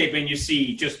watched his tape, and you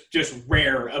see just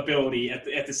rare ability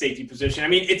at the safety position. I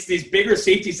mean, it's these bigger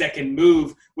safeties that can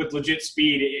move with legit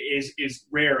speed is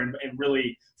rare and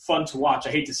really fun to watch.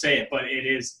 I hate to say it, but it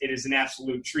is an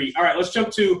absolute treat. All right, let's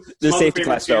jump to the safety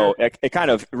class, though. It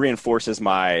kind of reinforces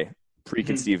my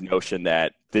preconceived notion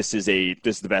that this is the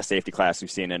best safety class we've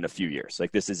seen in a few years.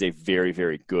 Like, this is a very,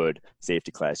 very good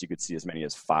safety class. You could see as many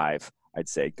as 5, I'd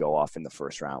say, go off in the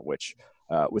first round, which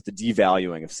with the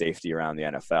devaluing of safety around the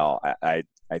NFL, I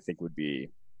think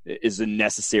is a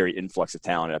necessary influx of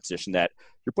talent in a position that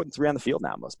you're putting 3 on the field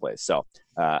now in most plays. So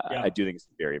I do think it's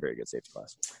a very, very good safety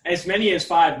class. As many as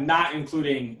 5, not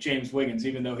including James Wiggins,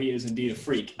 even though he is indeed a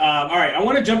freak. All right, I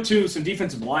want to jump to some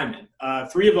defensive linemen.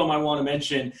 3 of them I want to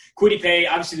mention. Kwity Paye,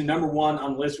 obviously the number 1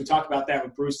 on the list. We talked about that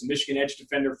with Bruce, the Michigan edge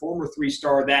defender, former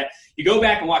 3-star. That you go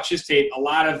back and watch his tape, a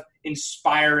lot of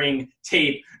inspiring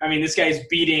tape. I mean, this guy's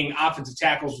beating offensive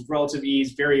tackles with relative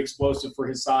ease, very explosive for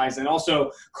his size. And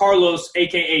also Carlos,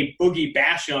 a.k.a. Boogie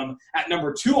Basham, at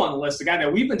number 2 on the list, a guy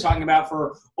that we've been talking about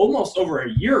for almost over a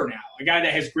year now, a guy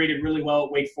that has graded really well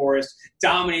at Wake Forest,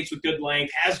 dominates with good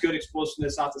length, has good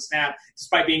explosiveness off the snap,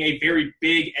 despite being a very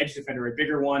big edge defender, a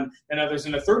bigger one than others.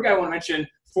 And the third guy I want to mention,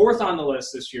 4th on the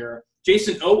list this year,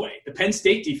 Jason Owe, the Penn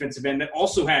State defensive end that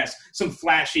also has some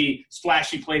flashy,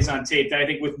 splashy plays on tape that I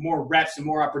think with more reps and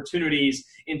more opportunities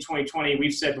in 2020,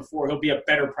 we've said before, he'll be a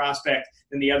better prospect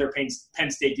than the other Penn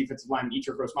State defensive lineman,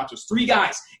 Yetur Gross-Matos. 3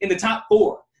 guys in the top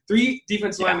 4, 3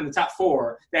 defensive linemen in the top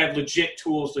 4 that have legit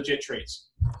tools, legit traits.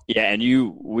 Yeah,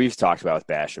 and we've talked about with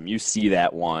Basham. You see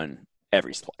that one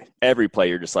every play.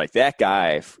 You're just like, that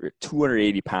guy,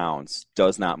 280 pounds,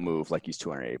 does not move like he's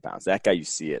 280 pounds. That guy, you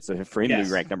see it. So for him to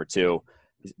be ranked number 2,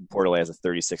 Portland has a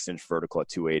 36-inch vertical at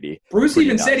 280. Bruce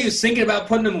even said he was thinking about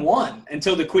putting him 1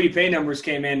 until the Kwity Paye numbers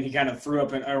came in. He kind of threw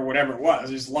up or whatever it was.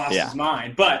 He just lost his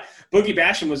mind. But Boogie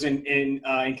Basham was in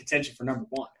contention for number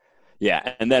 1.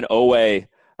 Yeah, and then Owe.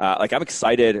 I'm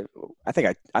excited. I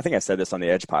think I said this on the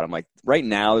Edge Pod. I'm like, right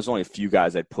now, there's only a few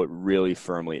guys I'd put really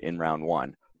firmly in round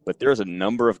 1. But there's a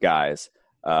number of guys,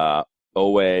 Owe,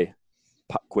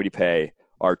 Kwity Paye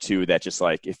are 2 that just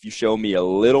like, if you show me a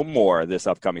little more this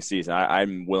upcoming season,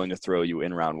 I'm willing to throw you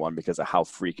in round 1 because of how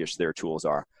freakish their tools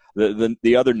are.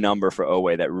 The other number for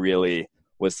Owe that really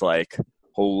was like,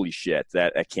 holy shit,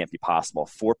 that can't be possible.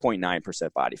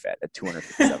 4.9% body fat at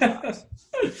 257 pounds.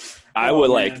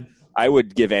 I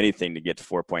would give anything to get to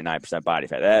 4.9% body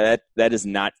fat. That is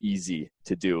not easy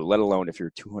to do, let alone if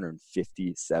you're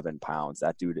 257 pounds.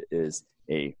 That dude is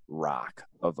a rock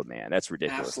of a man. That's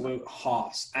ridiculous. Absolute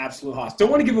hoss. Don't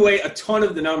want to give away a ton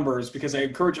of the numbers because I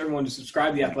encourage everyone to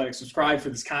subscribe to The Athletic, subscribe for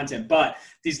this content. But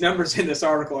these numbers in this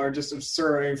article are just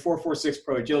absurd. 4.46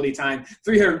 pro agility time,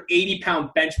 380-pound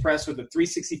bench press with a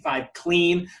 365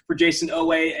 clean for Jason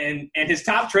Owe. And his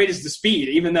top trait is the speed,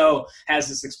 even though has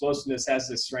this explosiveness, has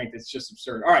this strength. It's just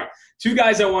absurd. All right, 2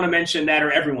 guys I want to mention that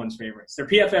are everyone's favorites. They're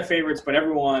PFF favorites, but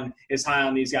everyone is high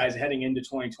on these guys heading into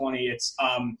 2020. It's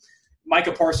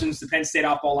Micah Parsons, the Penn State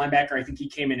off-ball linebacker. I think he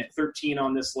came in at 13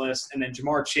 on this list. And then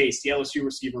Jamar Chase, the LSU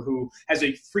receiver, who has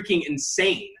a freaking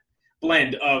insane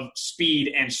blend of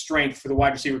speed and strength for the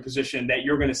wide receiver position that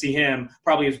you're going to see him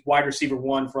probably as wide receiver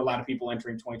 1 for a lot of people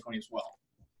entering 2020 as well.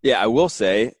 Yeah, I will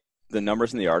say the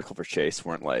numbers in the article for Chase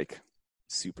weren't like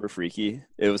super freaky.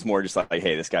 It was more just like,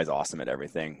 hey, this guy's awesome at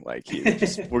everything. Like,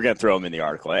 we're going to throw him in the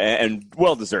article, and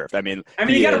well-deserved. I mean,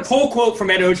 you got a pull quote from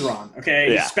Ed Ogeron,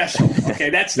 okay? He's special, okay?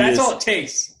 That's all it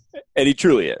takes. And he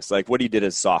truly is. Like, what he did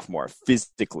as sophomore,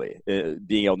 physically,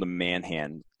 being able to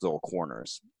manhandle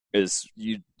corners, it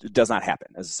does not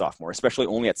happen as a sophomore, especially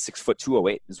only at 6'2",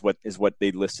 208 is what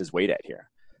they list his weight at here.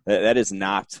 That is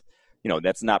not...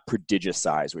 that's not prodigious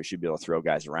size where you should be able to throw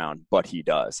guys around, but he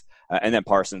does. And then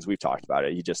Parsons, we've talked about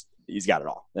it. He's got it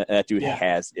all. That dude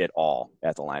has it all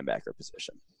at the linebacker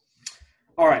position.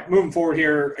 All right, moving forward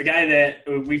here, a guy that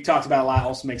we've talked about a lot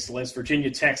also makes the list,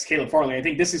 Virginia Tech's Caleb Farley. I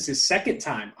think this is his 2nd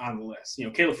time on the list.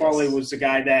 Caleb Farley was the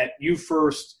guy that you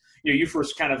first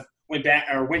kind of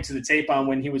went to the tape on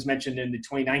when he was mentioned in the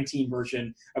 2019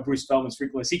 version of Bruce Feldman's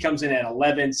freak list. He comes in at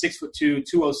 11, 6'2",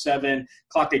 207,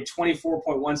 clocked at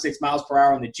 24.16 miles per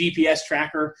hour on the GPS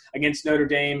tracker against Notre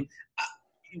Dame.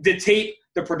 The tape,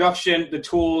 the production, the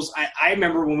tools. I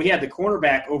remember when we had the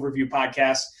cornerback overview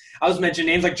podcast, I was mentioning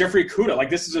names like Jeffrey Okudah. Like,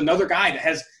 this is another guy that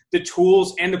has the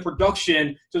tools and the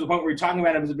production to the point where you're talking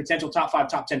about him as a potential top 5,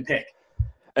 top 10 pick.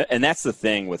 And that's the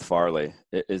thing with Farley,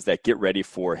 is that get ready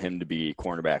for him to be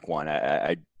cornerback 1.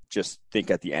 I just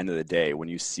think at the end of the day, when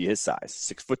you see his size,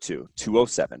 6'2",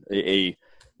 207,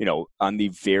 on the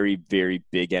very, very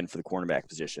big end for the cornerback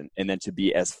position, and then to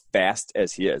be as fast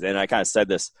as he is. And I kind of said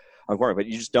this on corner, but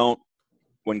you just don't.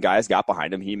 When guys got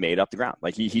behind him, he made up the ground.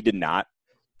 Like he did not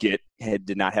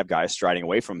have guys striding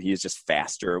away from him. He is just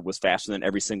was faster than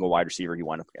every single wide receiver he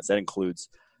went up against. That includes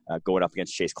going up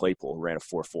against Chase Claypool, who ran a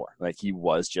 4.4. Like he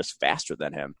was just faster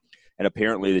than him. And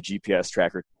apparently the GPS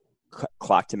tracker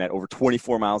clocked him at over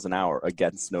 24 miles an hour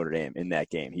against Notre Dame in that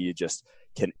game. He just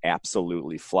can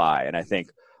absolutely fly. And I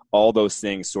think all those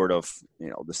things sort of,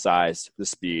 the size, the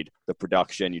speed, the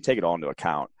production, you take it all into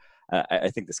account. I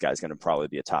think this guy's going to probably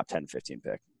be a top 10, 15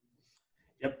 pick.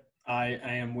 Yep, I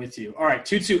am with you. All right,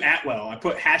 Tutu Atwell. I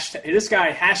put this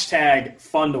guy hashtag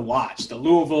fun to watch. The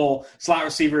Louisville slot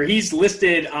receiver. He's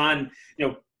listed on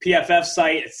PFF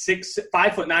site at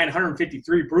 5'9",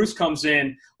 153. Bruce comes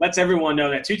in, lets everyone know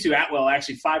that Tutu Atwell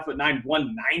actually 5'9",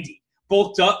 190.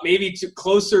 Bulked up, maybe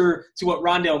closer to what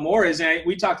Rondale Moore is. And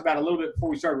we talked about a little bit before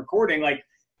we started recording. Like,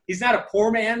 he's not a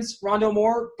poor man's Rondale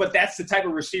Moore, but that's the type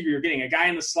of receiver you're getting. A guy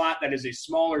in the slot that is a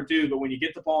smaller dude, but when you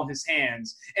get the ball in his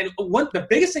hands. And the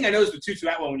biggest thing I noticed with Tutu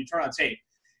Atwell when you turn on tape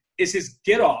is his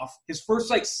get off. His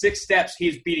first 6 steps,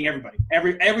 he's beating everybody.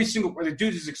 Every single – the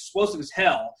dude is explosive as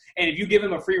hell. And if you give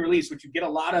him a free release, which you get a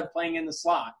lot of playing in the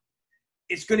slot,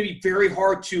 it's going to be very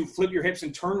hard to flip your hips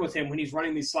and turn with him when he's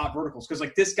running these slot verticals. Because,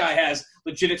 this guy has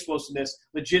legit explosiveness,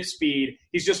 legit speed.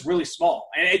 He's just really small.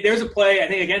 And there's a play, I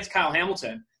think, against Kyle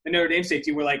Hamilton, the Notre Dame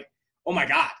safety, where oh my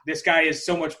God, this guy is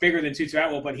so much bigger than Tutu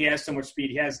Atwell, but he has so much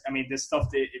speed. He has, this stuff,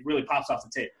 it really pops off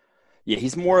the tape. Yeah,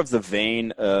 he's more of the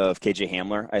vein of KJ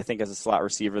Hamler, I think, as a slot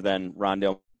receiver than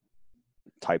Rondale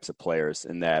types of players,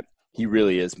 in that he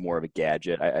really is more of a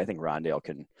gadget. I think Rondale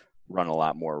can run a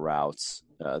lot more routes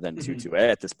than Tutu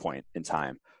at this point in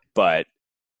time. But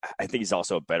I think he's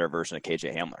also a better version of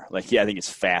KJ Hamler. I think he's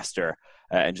faster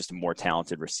and just a more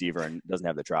talented receiver and doesn't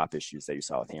have the drop issues that you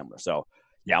saw with Hamler. So,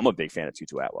 yeah, I'm a big fan of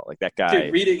Tutu Atwell. That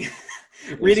guy. Dude,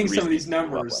 reading some of these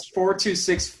numbers,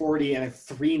 4.26 40 and a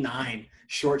 3.9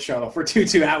 short shuttle for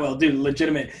Tutu Atwell, dude,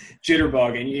 legitimate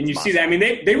jitterbug. And you see that.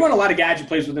 They run a lot of gadget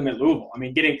plays with him at Louisville.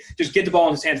 Get the ball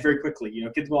in his hands very quickly.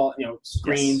 Get the ball,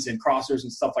 screens and crossers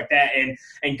and stuff like that.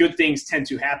 And good things tend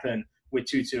to happen with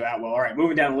Tutu Atwell. All right,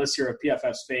 moving down the list here of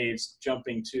PFF's faves,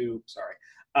 jumping to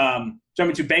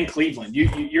Ben Cleveland.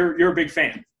 You're a big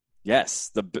fan. Yes,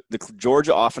 the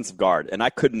Georgia offensive guard. And I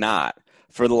could not,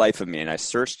 for the life of me, and I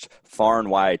searched far and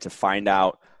wide to find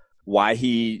out why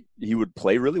he would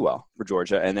play really well for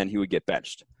Georgia and then he would get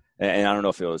benched. And I don't know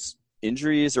if it was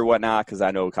injuries or whatnot, because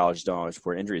I know colleges don't always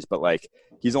report injuries, but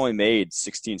he's only made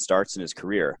 16 starts in his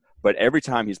career. But every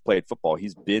time he's played football,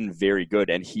 he's been very good,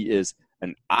 and he is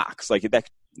an ox.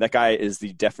 That guy is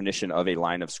the definition of a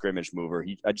line of scrimmage mover.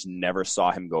 I just never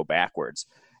saw him go backwards.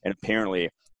 And apparently,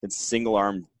 in single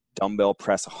arm dumbbell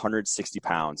press 160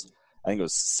 pounds. I think it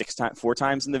was 4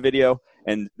 times in the video,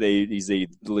 and he's a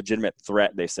legitimate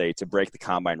threat, they say, to break the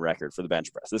combine record for the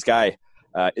bench press. This guy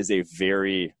is a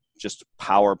very just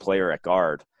power player at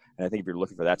guard, and I think if you're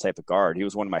looking for that type of guard, he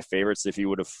was one of my favorites if he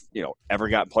would have ever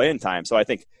gotten playing time. So I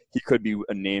think he could be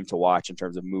a name to watch in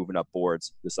terms of moving up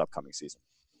boards this upcoming season.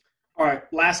 All right,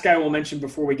 last guy we'll mention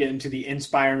before we get into the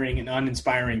inspiring and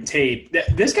uninspiring tape.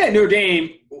 This guy at Notre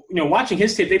Dame, watching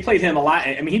his tape, they played him a lot.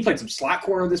 He played some slot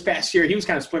corner this past year. He was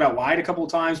kind of split out wide a couple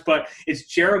of times, but it's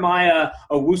Jeremiah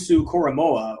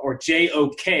Owusu-Koramoah, or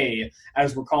JOK,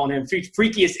 as we're calling him.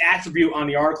 Freakiest attribute on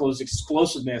the article is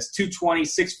explosiveness, 220,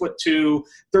 6'2",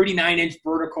 39-inch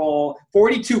vertical,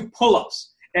 42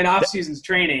 pull-ups in off-season's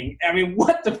training.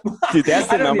 What the fuck? Dude, that's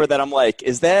the number that I'm like,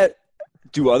 is that –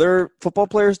 do other football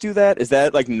players do that? Is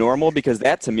that normal? Because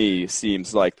that to me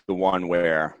seems like the one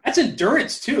where that's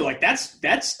endurance too. That's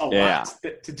a lot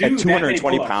to do. At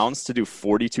 220 pounds to do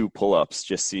 42 pull-ups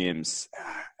just seems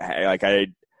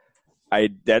if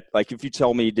you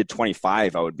tell me he did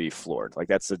 25, I would be floored.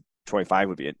 25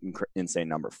 would be an insane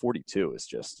number. 42 is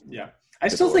just I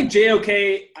still think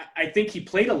JOK, I think he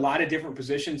played a lot of different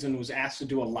positions and was asked to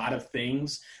do a lot of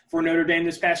things for Notre Dame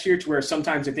this past year, to where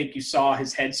sometimes I think you saw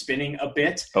his head spinning a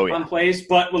bit on plays.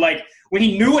 But when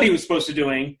he knew what he was supposed to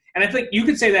doing, and I think you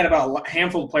could say that about a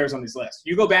handful of players on these lists.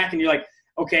 You go back and you're like,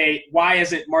 okay, why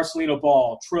isn't Marcelino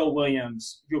Ball, Trill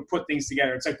Williams, you'll put things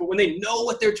together. It's but when they know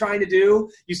what they're trying to do,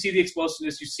 you see the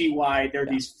explosiveness, you see why they're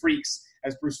these freaks,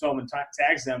 as Bruce Feldman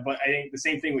tags them. But I think the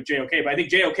same thing with JOK. But I think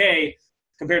JOK,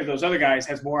 compared to those other guys,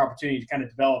 has more opportunity to kind of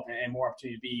develop and more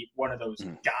opportunity to be one of those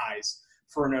guys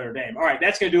for Notre Dame. All right,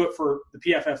 that's going to do it for the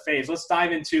PFF phase. Let's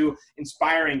dive into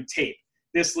inspiring tape.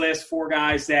 This list, 4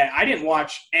 guys that I didn't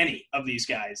watch any of these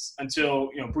guys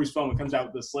until Bruce Feldman comes out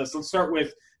with this list. Let's start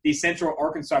with the Central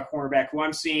Arkansas cornerback, who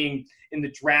I'm seeing in the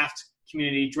draft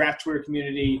community, draft Twitter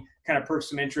community, kind of perked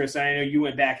some interest. And I know you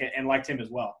went back and liked him as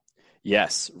well.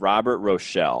 Yes, Robert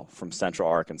Rochelle from Central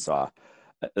Arkansas.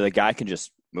 The guy can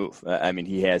just move. I mean,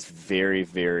 he has very,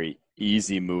 very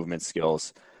easy movement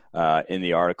skills. In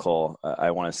the article,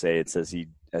 I want to say it says he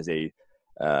has a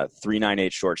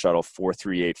 3.98 short shuttle,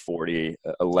 4.38 40,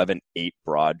 11.8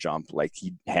 broad jump. Like,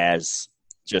 he has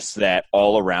just that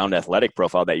all-around athletic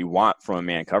profile that you want from a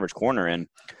man coverage corner. And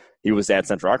he was at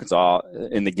Central Arkansas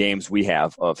in the games we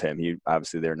have of him.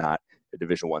 Obviously, they're not a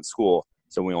Division I school,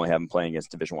 so we only have him playing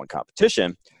against Division I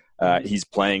competition. He's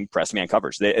playing press man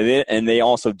coverage. They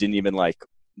also didn't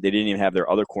even have their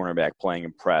other cornerback playing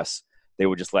in press. They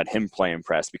would just let him play in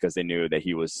press because they knew that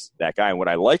he was that guy. And what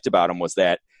I liked about him was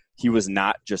that he was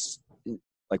not just,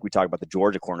 like we talk about the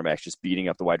Georgia cornerbacks, just beating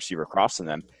up the wide receiver across from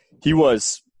them. He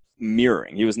was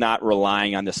mirroring. He was not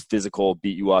relying on this physical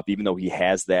beat you up, even though he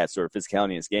has that sort of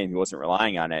physicality in his game. He wasn't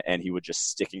relying on it, and he would just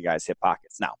stick in guys' hip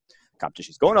pockets. Now, competition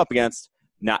he's going up against,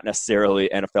 not necessarily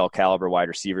NFL caliber wide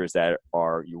receivers that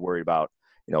you're worried about,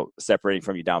 separating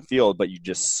from you downfield, but you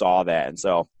just saw that. And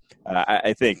so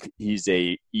I think he's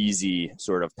a easy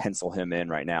sort of pencil him in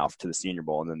right now to the Senior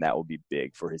Bowl, and then that will be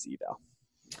big for his eval.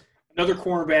 Another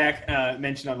cornerback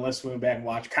mentioned on the list, we went back and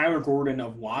watched, Kyler Gordon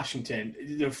of Washington.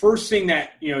 The first thing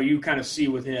that you kind of see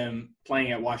with him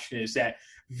playing at Washington is that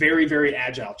very, very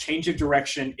agile. Change of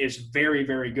direction is very,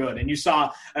 very good. And you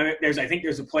saw there's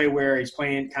a play where he's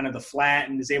playing kind of the flat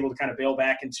and is able to kind of bail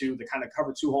back into the kind of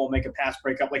cover two hole, make a pass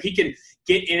breakup. Like, he can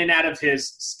get in and out of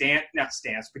his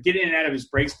get in and out of his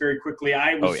breaks very quickly.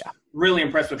 I was really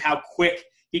impressed with how quick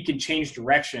he can change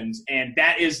directions, and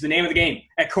that is the name of the game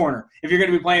at corner. If you're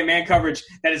going to be playing man coverage,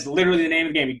 that is literally the name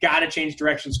of the game. You got to change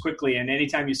directions quickly, and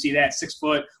anytime you see that 6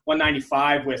 foot,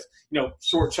 195 with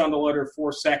short trundle under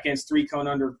 4 seconds, 3 cone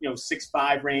under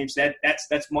 6'5" range,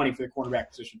 that's money for the cornerback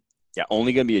position. Yeah,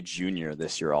 only going to be a junior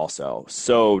this year also.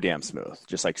 So damn smooth.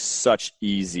 Just like such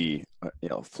easy,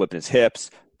 flipping his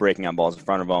hips, breaking on balls in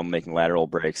front of him, making lateral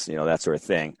breaks, that sort of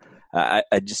thing.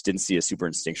 I just didn't see a super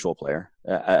instinctual player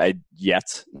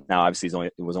yet. Now, obviously,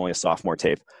 it was only a sophomore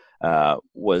tape.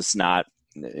 Was not,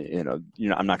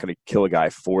 I'm not going to kill a guy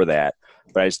for that.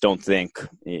 But I just don't think,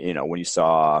 when you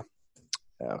saw,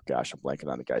 I'm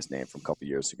blanking on the guy's name from a couple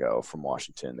years ago from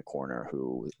Washington, the corner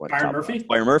who went Byron Murphy?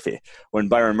 Byron Murphy. When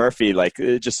Byron Murphy,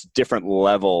 just different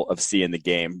level of seeing the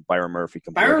game, Byron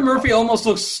Murphy almost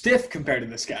looks stiff compared to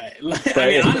this guy.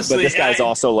 Honestly, but this guy's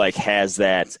also has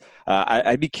that.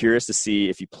 I'd be curious to see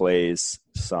if he plays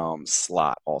some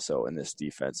slot also in this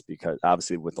defense, because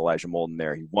obviously with Elijah Molden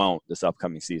there, he won't this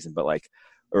upcoming season, but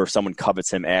or if someone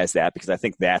covets him as that, because I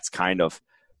think that's kind of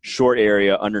short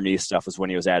area underneath stuff was when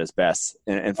he was at his best.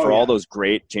 And for all those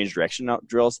great change direction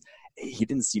drills, he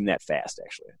didn't seem that fast,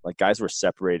 actually. Guys were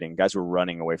separating, guys were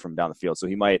running away from him down the field. So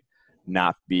he might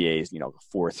not be a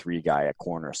 4-3 guy at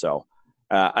corner. So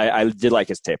I did like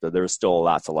his tape, though. There was still a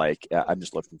lot to like. I'm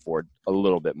just looking forward a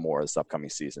little bit more this upcoming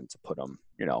season to put him,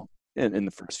 in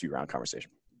the first few round conversation.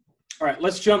 All right,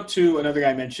 let's jump to another guy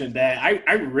I mentioned that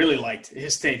I really liked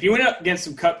his tape. He went up against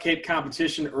some cupcake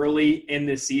competition early in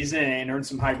this season and earned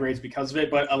some high grades because of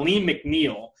it. But Aleem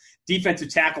McNeil,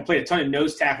 defensive tackle, played a ton of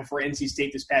nose tackle for NC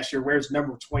State this past year, wears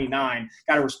number 29.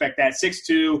 Got to respect that.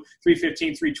 6'2",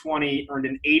 315, 320, earned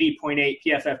an 80.8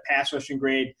 PFF pass rushing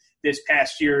grade this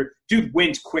past year. Dude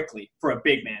wins quickly for a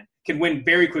big man. Can win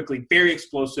very quickly, very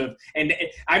explosive. And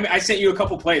I sent you a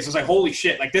couple plays. I was like, holy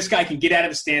shit, this guy can get out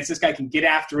of his stance. This guy can get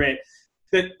after it.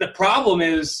 The problem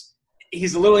is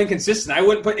he's a little inconsistent. I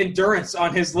wouldn't put endurance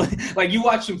on his – you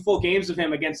watch some full games of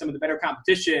him against some of the better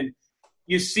competition,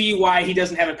 you see why he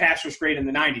doesn't have a pass rush grade in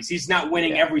the 90s. He's not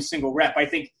winning every single rep. I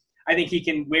think he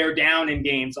can wear down in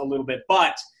games a little bit.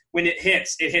 But when it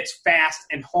hits fast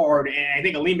and hard. And I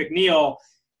think Aleem McNeil –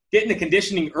 getting the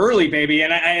conditioning early, baby,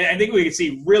 and I think we could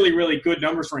see really, really good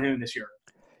numbers from him this year.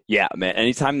 Yeah, man.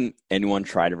 Anytime anyone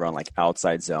tried to run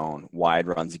outside zone, wide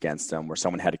runs against him, where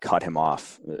someone had to cut him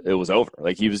off, it was over.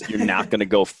 You're not going to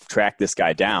go track this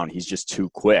guy down. He's just too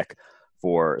quick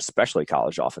for especially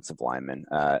college offensive linemen.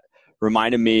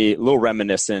 Reminded me a little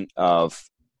reminiscent of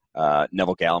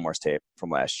Neville Gallimore's tape from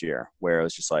last year, where it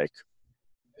was just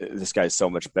this guy's so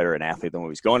much better an athlete than what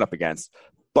he's going up against.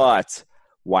 But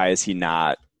why is he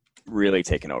not really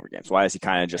taking over games? Why is he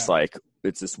kind of just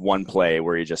it's this one play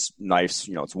where he just knifes,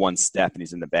 it's one step and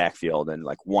he's in the backfield and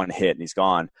one hit and he's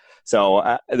gone.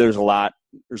 So there's a lot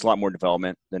more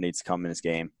development that needs to come in his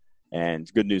game.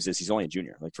 And good news is he's only a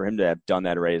junior. For him to have done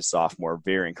that already as a sophomore,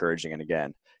 very encouraging. And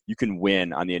again, you can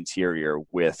win on the interior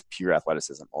with pure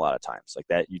athleticism a lot of times. Like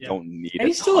that, you don't need. And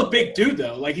he's still a big dude,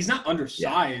 though. Like, he's not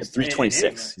undersized.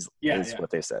 326 is what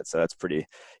they said. So that's pretty.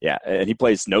 Yeah, and he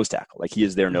plays nose tackle. Like he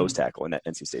is their nose tackle in that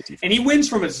NC State defense. And he wins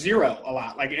from a zero a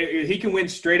lot. Like he can win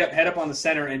straight up, head up on the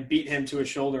center, and beat him to his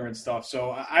shoulder and stuff.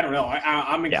 So I don't know.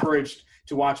 I'm encouraged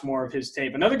to watch more of his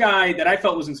tape. Another guy that I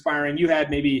felt was inspiring, you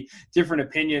had maybe different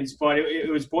opinions, but it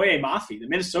was Boye Mafe, the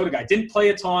Minnesota guy. Didn't play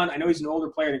a ton. I know he's an older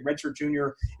player. I think redshirt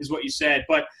junior is what you said.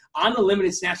 But on the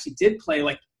limited snaps he did play,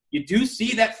 like you do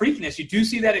see that freakiness. You do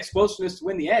see that explosiveness to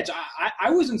win the edge. I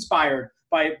was inspired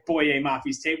by Boye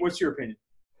Mafe's tape. What's your opinion?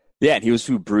 Yeah, and he was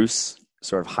who Bruce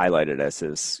sort of highlighted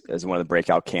as one of the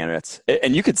breakout candidates.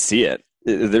 And you could see it.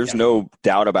 There's no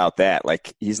doubt about that.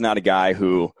 Like he's not a guy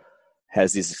who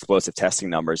has these explosive testing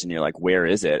numbers and you're like, where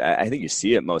is it? I think you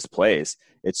see it most plays.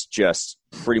 It's just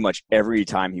pretty much every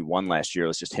time he won last year, it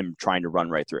was just him trying to run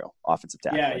right through offensive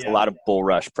tackle. A lot of bull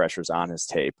rush pressures on his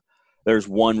tape. There's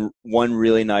one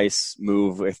really nice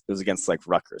move. It was against like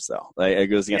Rutgers though. Like it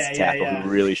goes against a tackle who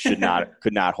really could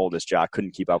not hold his jaw,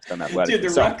 couldn't keep up with them athletically.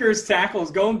 Dude, the Rutgers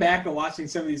tackles, going back and watching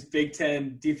some of these Big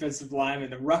Ten defensive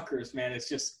linemen, the Rutgers, man,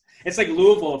 it's like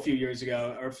Louisville a few years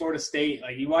ago or Florida State.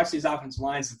 Like you watch these offensive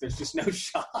lines, there's just no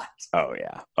shot. Oh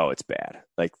yeah. Oh, it's bad.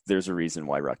 Like there's a reason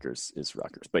why Rutgers is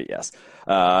Rutgers. But yes,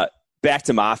 back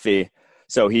to Mafe.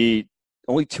 So he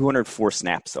only 204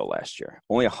 snaps though last year.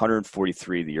 Only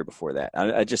 143 the year before that.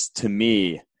 I just, to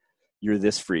me, you're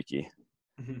this freaky.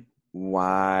 Mm-hmm.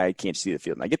 Why can't you see the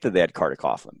field? And I get that they had Carter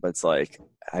Coughlin, but it's like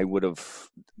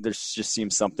there just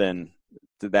seems something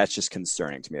that's just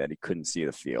concerning to me that he couldn't see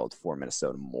the field for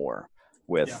Minnesota more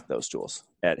with those tools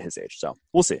at his age. So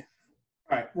we'll see.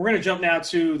 All right, we're going to jump now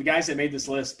to the guys that made this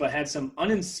list but had some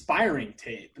uninspiring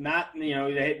tape. Not,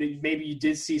 maybe you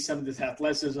did see some of this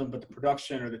athleticism, but the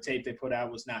production or the tape they put out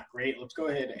was not great. Let's go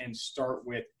ahead and start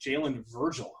with Jalen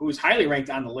Virgil, who was highly ranked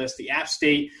on the list. The App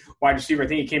State wide receiver, I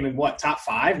think he came in, top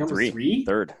 5? Number 3?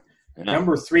 Third. Yeah.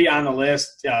 Number 3 on the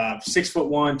list, 6'1",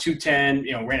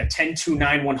 210, ran a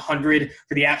 10.29 100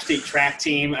 for the App State track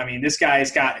team. I mean, this guy's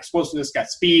got explosiveness, got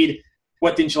speed.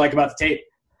 What didn't you like about the tape?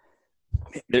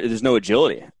 There's no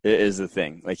agility is the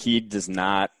thing. Like he does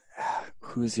not –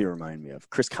 who does he remind me of?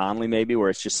 Chris Conley maybe, where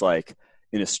it's just like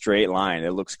in a straight line.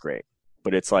 It looks great.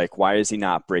 But it's like, why is he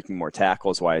not breaking more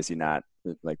tackles? Why is he not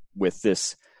like with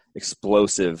this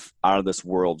explosive,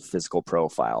 out-of-this-world physical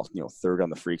profile, third on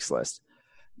the freaks list?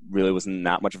 Really was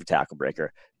not much of a tackle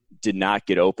breaker. Did not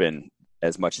get open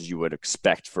as much as you would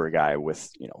expect for a guy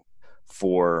with,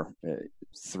 4,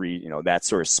 3, that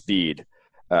sort of speed.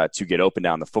 To get open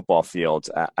down the football field.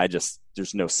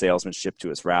 There's no salesmanship to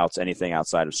his routes. Anything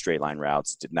outside of straight line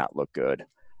routes did not look good.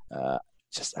 I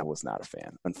was not a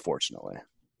fan, unfortunately,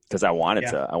 because I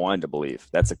wanted to believe.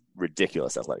 That's a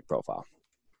ridiculous athletic profile.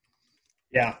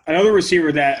 Yeah. Another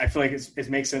receiver that I feel like it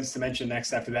makes sense to mention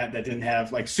next after that didn't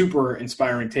have like super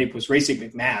inspiring tape was Racey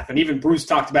McMath. And even Bruce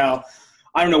talked about,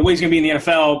 I don't know what he's going to be in the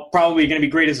NFL, probably going to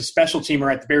be great as a special teamer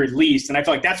at the very least. And I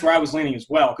feel like that's where I was leaning as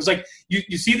well. Because like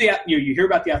you see you hear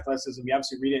about the athleticism, you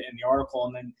obviously read it in the article,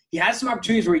 and then he has some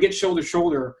opportunities where he gets shoulder to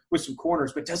shoulder with some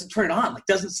corners, but doesn't turn it on, like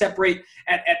doesn't separate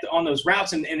on those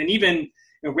routes. And then even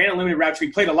ran a limited route tree,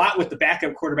 played a lot with the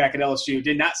backup quarterback at LSU,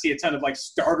 did not see a ton of like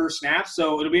starter snaps.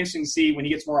 So it'll be interesting to see when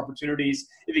he gets more opportunities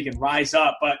if he can rise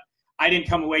up. But I didn't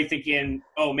come away thinking,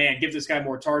 oh man, give this guy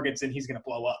more targets and he's going to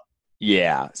blow up.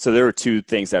 Yeah. So there were 2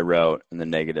 things I wrote in the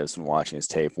negatives when watching his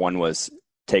tape. One was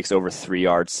takes over 3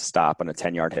 yards to stop on a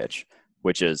 10-yard hitch,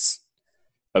 which is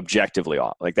objectively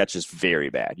off. Like that's just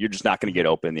very bad. You're just not going to get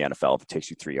open in the NFL if it takes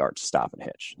you 3 yards to stop and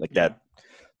hitch. Like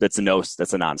that's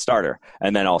a non-starter.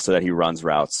 And then also that he runs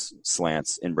routes,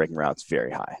 slants, in breaking routes very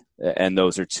high. And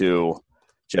those are 2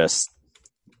 just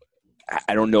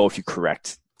I don't know if you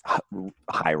correct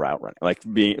high route running, like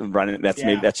being running.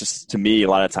 Maybe that's just, to me, a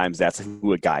lot of times that's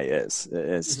who a guy is.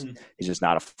 He's just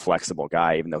not a flexible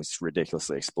guy, even though he's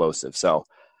ridiculously explosive. So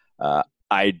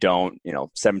I don't,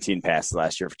 17 passes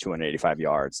last year for 285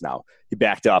 yards. Now he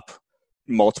backed up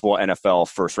multiple NFL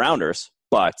first rounders,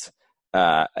 but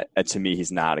to me,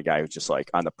 he's not a guy who's just like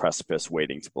on the precipice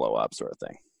waiting to blow up sort of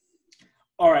thing.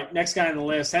 All right, next guy on the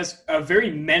list has a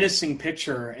very menacing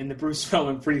picture in the Bruce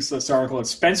Feldman Freaks List article. It's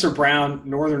Spencer Brown,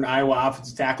 Northern Iowa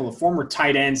offensive tackle, a former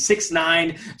tight end,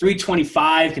 6'9",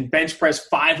 325, can bench press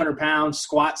 500 pounds,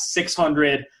 squat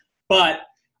 600, but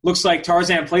looks like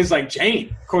Tarzan plays like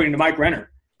Jane, according to Mike Renner.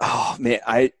 Oh, man,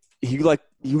 he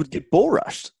would get bull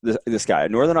rushed, this guy,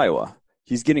 Northern Iowa.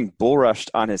 He's getting bull rushed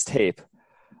on his tape.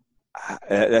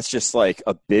 That's just like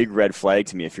a big red flag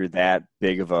to me if you're that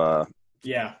big of a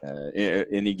Yeah.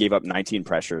 And he gave up 19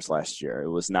 pressures last year. It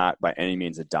was not by any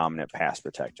means a dominant pass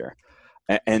protector.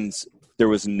 And there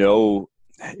was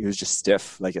he was just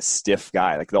stiff, like a stiff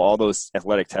guy. Like all those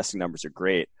athletic testing numbers are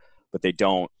great, but the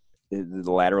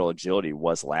lateral agility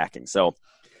was lacking. So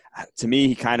to me,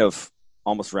 he kind of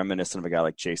almost reminiscent of a guy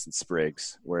like Jason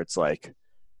Spriggs, where it's like,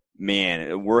 man,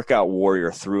 a workout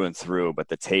warrior through and through, but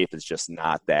the tape is just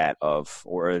not that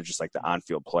or just like the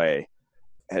on-field play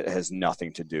has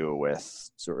nothing to do with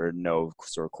no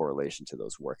sort of correlation to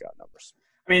those workout numbers.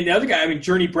 I mean, the other guy,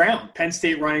 Journey Brown, Penn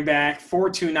State running back,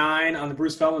 4.29 on the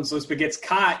Bruce Feldman's list, but gets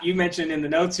caught. You mentioned in the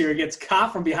notes here, gets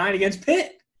caught from behind against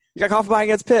Pitt. You got caught from behind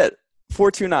against Pitt.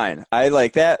 4.29. I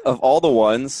like that. Of all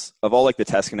like the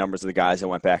testing numbers of the guys I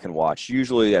went back and watched,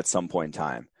 usually at some point in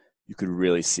time, you could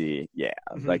really see,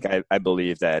 like I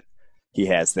believe that he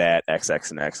has that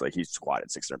XX and X, like he's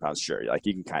squatted 600 pounds, sure. Like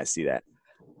you can kind of see that.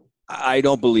 I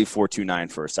don't believe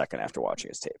 4.29 for a second after watching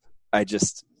his tape. I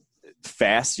just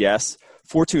fast, yes.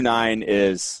 4.29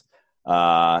 is,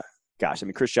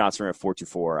 Chris Johnson ran at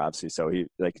 4.24, obviously. So he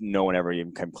no one ever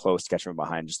even came close to catching him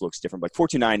behind. Just looks different. Like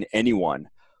 4.29, anyone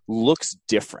looks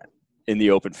different in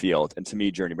the open field. And to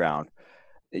me, Journey Brown,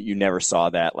 you never saw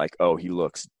that. Like, oh, he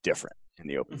looks different in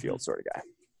the open field sort of guy.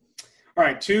 All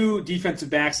right, two defensive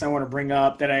backs I want to bring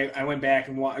up that I went back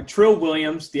and watched. Trill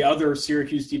Williams, the other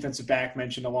Syracuse defensive back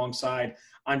mentioned alongside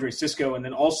Andre Cisco, and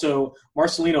then also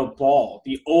Marcelino Ball,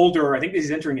 the older, I think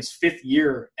he's entering his 5th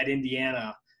year at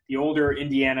Indiana, the older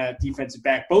Indiana defensive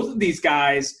back. Both of these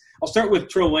guys, I'll start with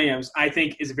Trill Williams, I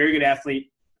think is a very good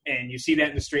athlete, and you see that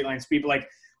in the straight line speed, but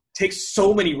takes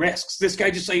so many risks. This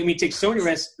guy just takes so many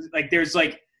risks. There's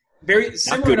very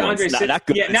similar to Andre Cisco. Not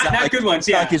good, yeah, not good ones.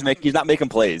 Yeah, he's not making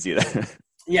plays either.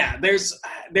 Yeah, there's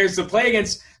the play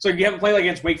against. So you have a play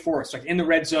against Wake Forest, in the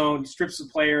red zone, strips the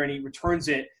player and he returns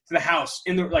it to the house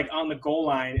in the on the goal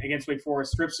line against Wake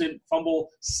Forest, strips it, fumble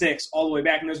 6 all the way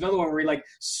back. And there's another one where he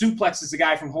suplexes the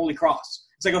guy from Holy Cross.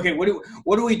 It's okay,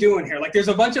 what are we doing here? There's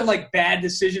a bunch of bad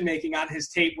decision making on his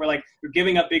tape where you're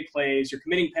giving up big plays, you're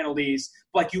committing penalties,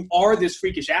 but you are this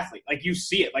freakish athlete. You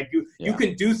see it. You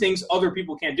can do things other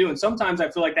people can't do. And sometimes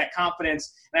I feel that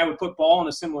confidence, and I would put Ball in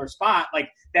a similar spot,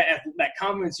 that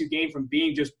confidence you gain from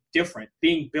being just different,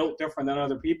 being built different than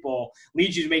other people,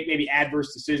 leads you to make maybe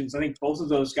adverse decisions. I think both of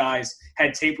those guys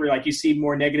had tape where you see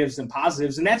more negatives than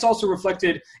positives, and that's also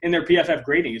reflected in their PFF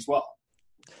grading as well.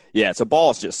 Yeah, so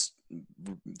Ball's just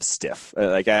stiff.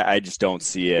 I just don't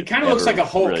see it. He kind of looks like a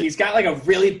Hulk. Really. He's got a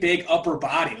really big upper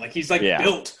body. He's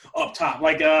built up top,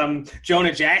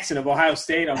 Jonah Jackson of Ohio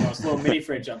State almost, a little mini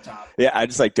fridge up top. Yeah, I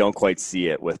just don't quite see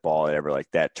it with Ball ever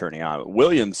that turning on.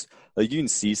 Williams, you can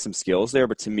see some skills there,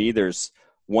 but to me there's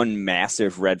one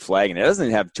massive red flag, and it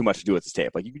doesn't have too much to do with his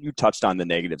tape. You touched on the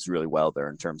negatives really well there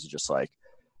in terms of just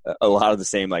a lot of the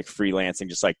same freelancing,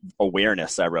 just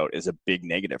awareness I wrote is a big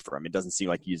negative for him. It doesn't seem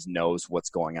like he knows what's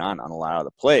going on a lot of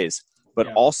the plays, but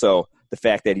also the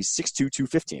fact that he's 6'2",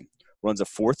 215, runs a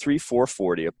 4.3,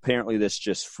 4.40. Apparently this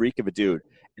just freak of a dude,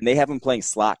 and they have him playing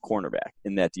slot cornerback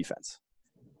in that defense.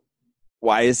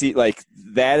 Why is he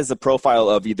that is a profile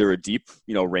of either a deep,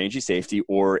 rangy safety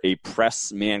or a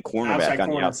press man cornerback on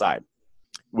the outside.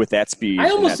 With that speed, I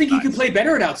almost think he could play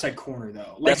better at outside corner,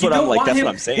 though. That's what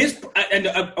I'm saying. And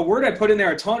a word I put in there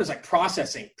a ton is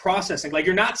processing.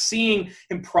 You're not seeing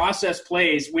him process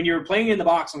plays when you're playing in the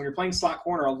box and when you're playing slot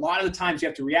corner. A lot of the times you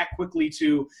have to react quickly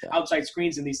to outside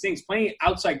screens and these things. Playing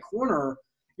outside corner,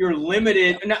 you're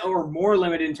limited, or more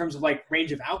limited in terms of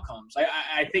range of outcomes.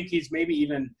 I think he's maybe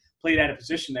even played out of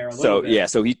position there a little bit.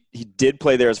 So he did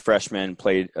play there as a freshman.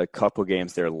 Played a couple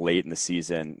games there late in the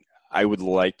season. I would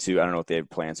like to. I don't know if they have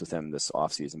plans with him this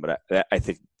offseason, but I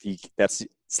think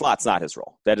slot's not his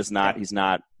role. That is not. He's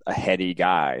not a heady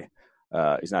guy.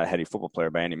 He's not a heady football player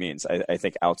by any means. I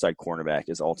think outside cornerback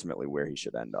is ultimately where he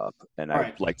should end up, and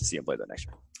I'd like to see him play that next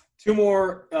year. Two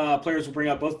more players will bring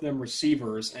up, both of them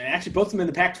receivers, and actually both of them in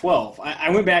the Pac-12. I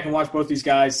went back and watched both these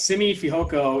guys. Simi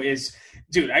Fehoko is,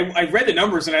 dude, I read the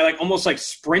numbers and I almost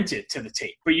sprinted to the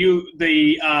tape. But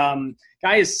the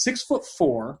guy is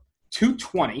 6'4",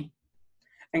 220.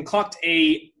 And clocked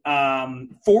a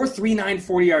 4.39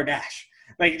 40-yard dash,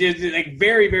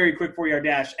 very, very quick 4-yard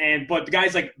dash. But the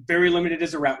guy's very limited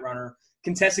as a route runner.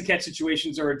 Contested catch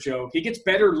situations are a joke. He gets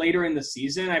better later in the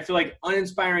season. I feel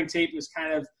uninspiring tape was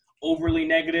kind of overly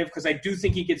negative because I do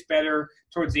think he gets better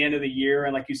towards the end of the year.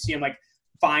 And you see him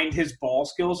find his ball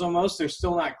skills almost. They're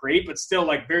still not great, but still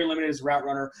very limited as a route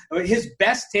runner. His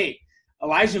best tape.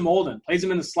 Elijah Molden plays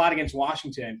him in the slot against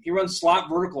Washington. He runs slot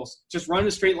verticals, just run the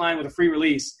straight line with a free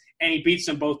release, and he beats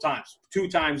them both times, 2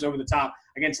 times over the top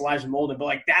against Elijah Molden.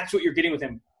 But that's what you're getting with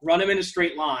him. Run him in a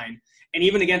straight line And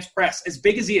even against press, as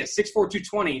big as he is, 6'4",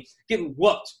 220, getting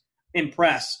whooped in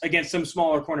press against some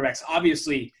smaller cornerbacks,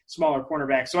 obviously smaller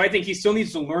cornerbacks. So I think he still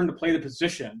needs to learn to play the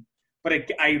position.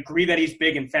 But I agree that he's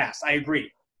big and fast. I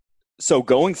agree. So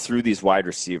going through these wide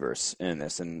receivers in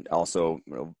this, and also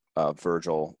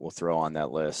Virgil will throw on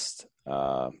that list,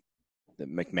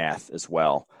 McMath as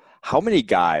well. How many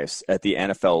guys at the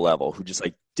NFL level who just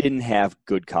like didn't have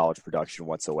good college production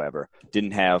whatsoever,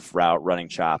 didn't have route running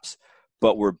chops,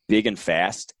 but were big and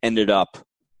fast, ended up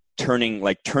turning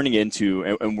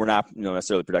into, and we're not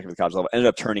necessarily productive at the college level, ended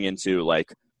up turning into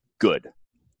like good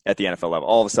at the NFL level.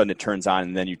 All of a sudden it turns on,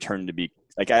 and then you turn to be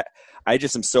like, I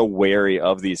just am so wary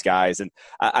of these guys. And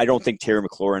I don't think Terry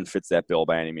McLaurin fits that bill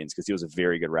by any means, because he was a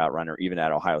very good route runner, even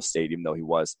at Ohio State, even though he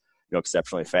was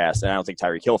exceptionally fast. And I don't think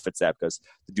Tyreek Hill fits that, because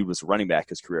the dude was running back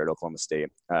his career at Oklahoma State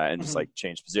and just like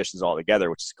changed positions altogether,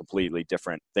 which is a completely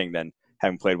different thing than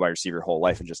having played wide receiver your whole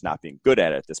life and just not being good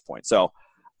at it at this point. So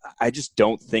I just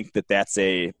don't think that that's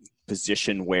a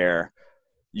position where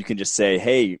you can just say,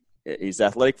 hey, he's an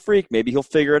athletic freak, maybe he'll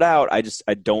figure it out. I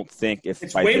don't think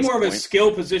it's way more of a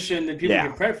skill position than people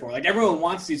give credit for. Like, everyone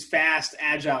wants these fast,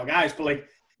 agile guys, but like,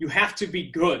 you have to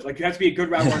be good. Like, you have to be a good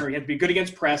route runner. You have to be good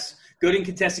against press, good in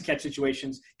contested catch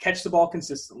situations, catch the ball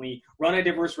consistently, run a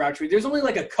diverse route tree. There's only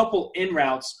like a couple in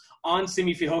routes on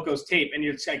Simi Fehiko's tape, and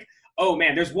you're just like, oh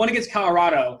man, there's one against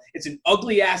Colorado. It's an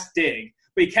ugly ass dig,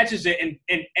 but he catches it and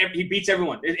he beats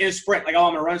everyone in a sprint. Like, oh,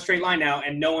 I'm gonna run a straight line now,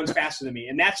 and no one's faster than me.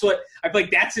 And that's what I feel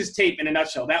like. That's his tape in a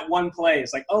nutshell. That one play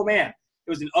is like, oh man, it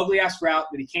was an ugly ass route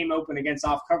that he came open against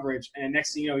off coverage, and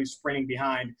next thing you know, he's sprinting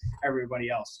behind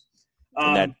everybody else.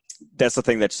 That's the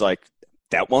thing that's like,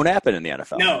 that won't happen in the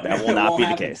NFL. No, that will not be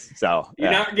the case. So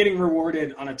you're not getting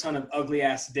rewarded on a ton of ugly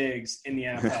ass digs in the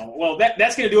NFL. Well,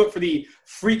 that's going to do it for the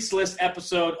Freaks List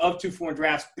episode of 2-for-1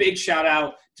 Drafts. Big shout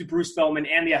out to Bruce Feldman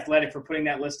and The Athletic for putting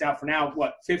that list out for now,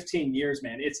 15 years,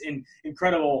 man. It's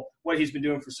incredible what he's been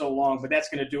doing for so long, but that's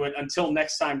going to do it. Until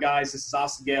next time, guys, this is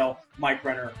Austin Gale, Mike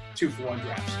Brenner, 2-for-1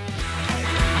 Drafts.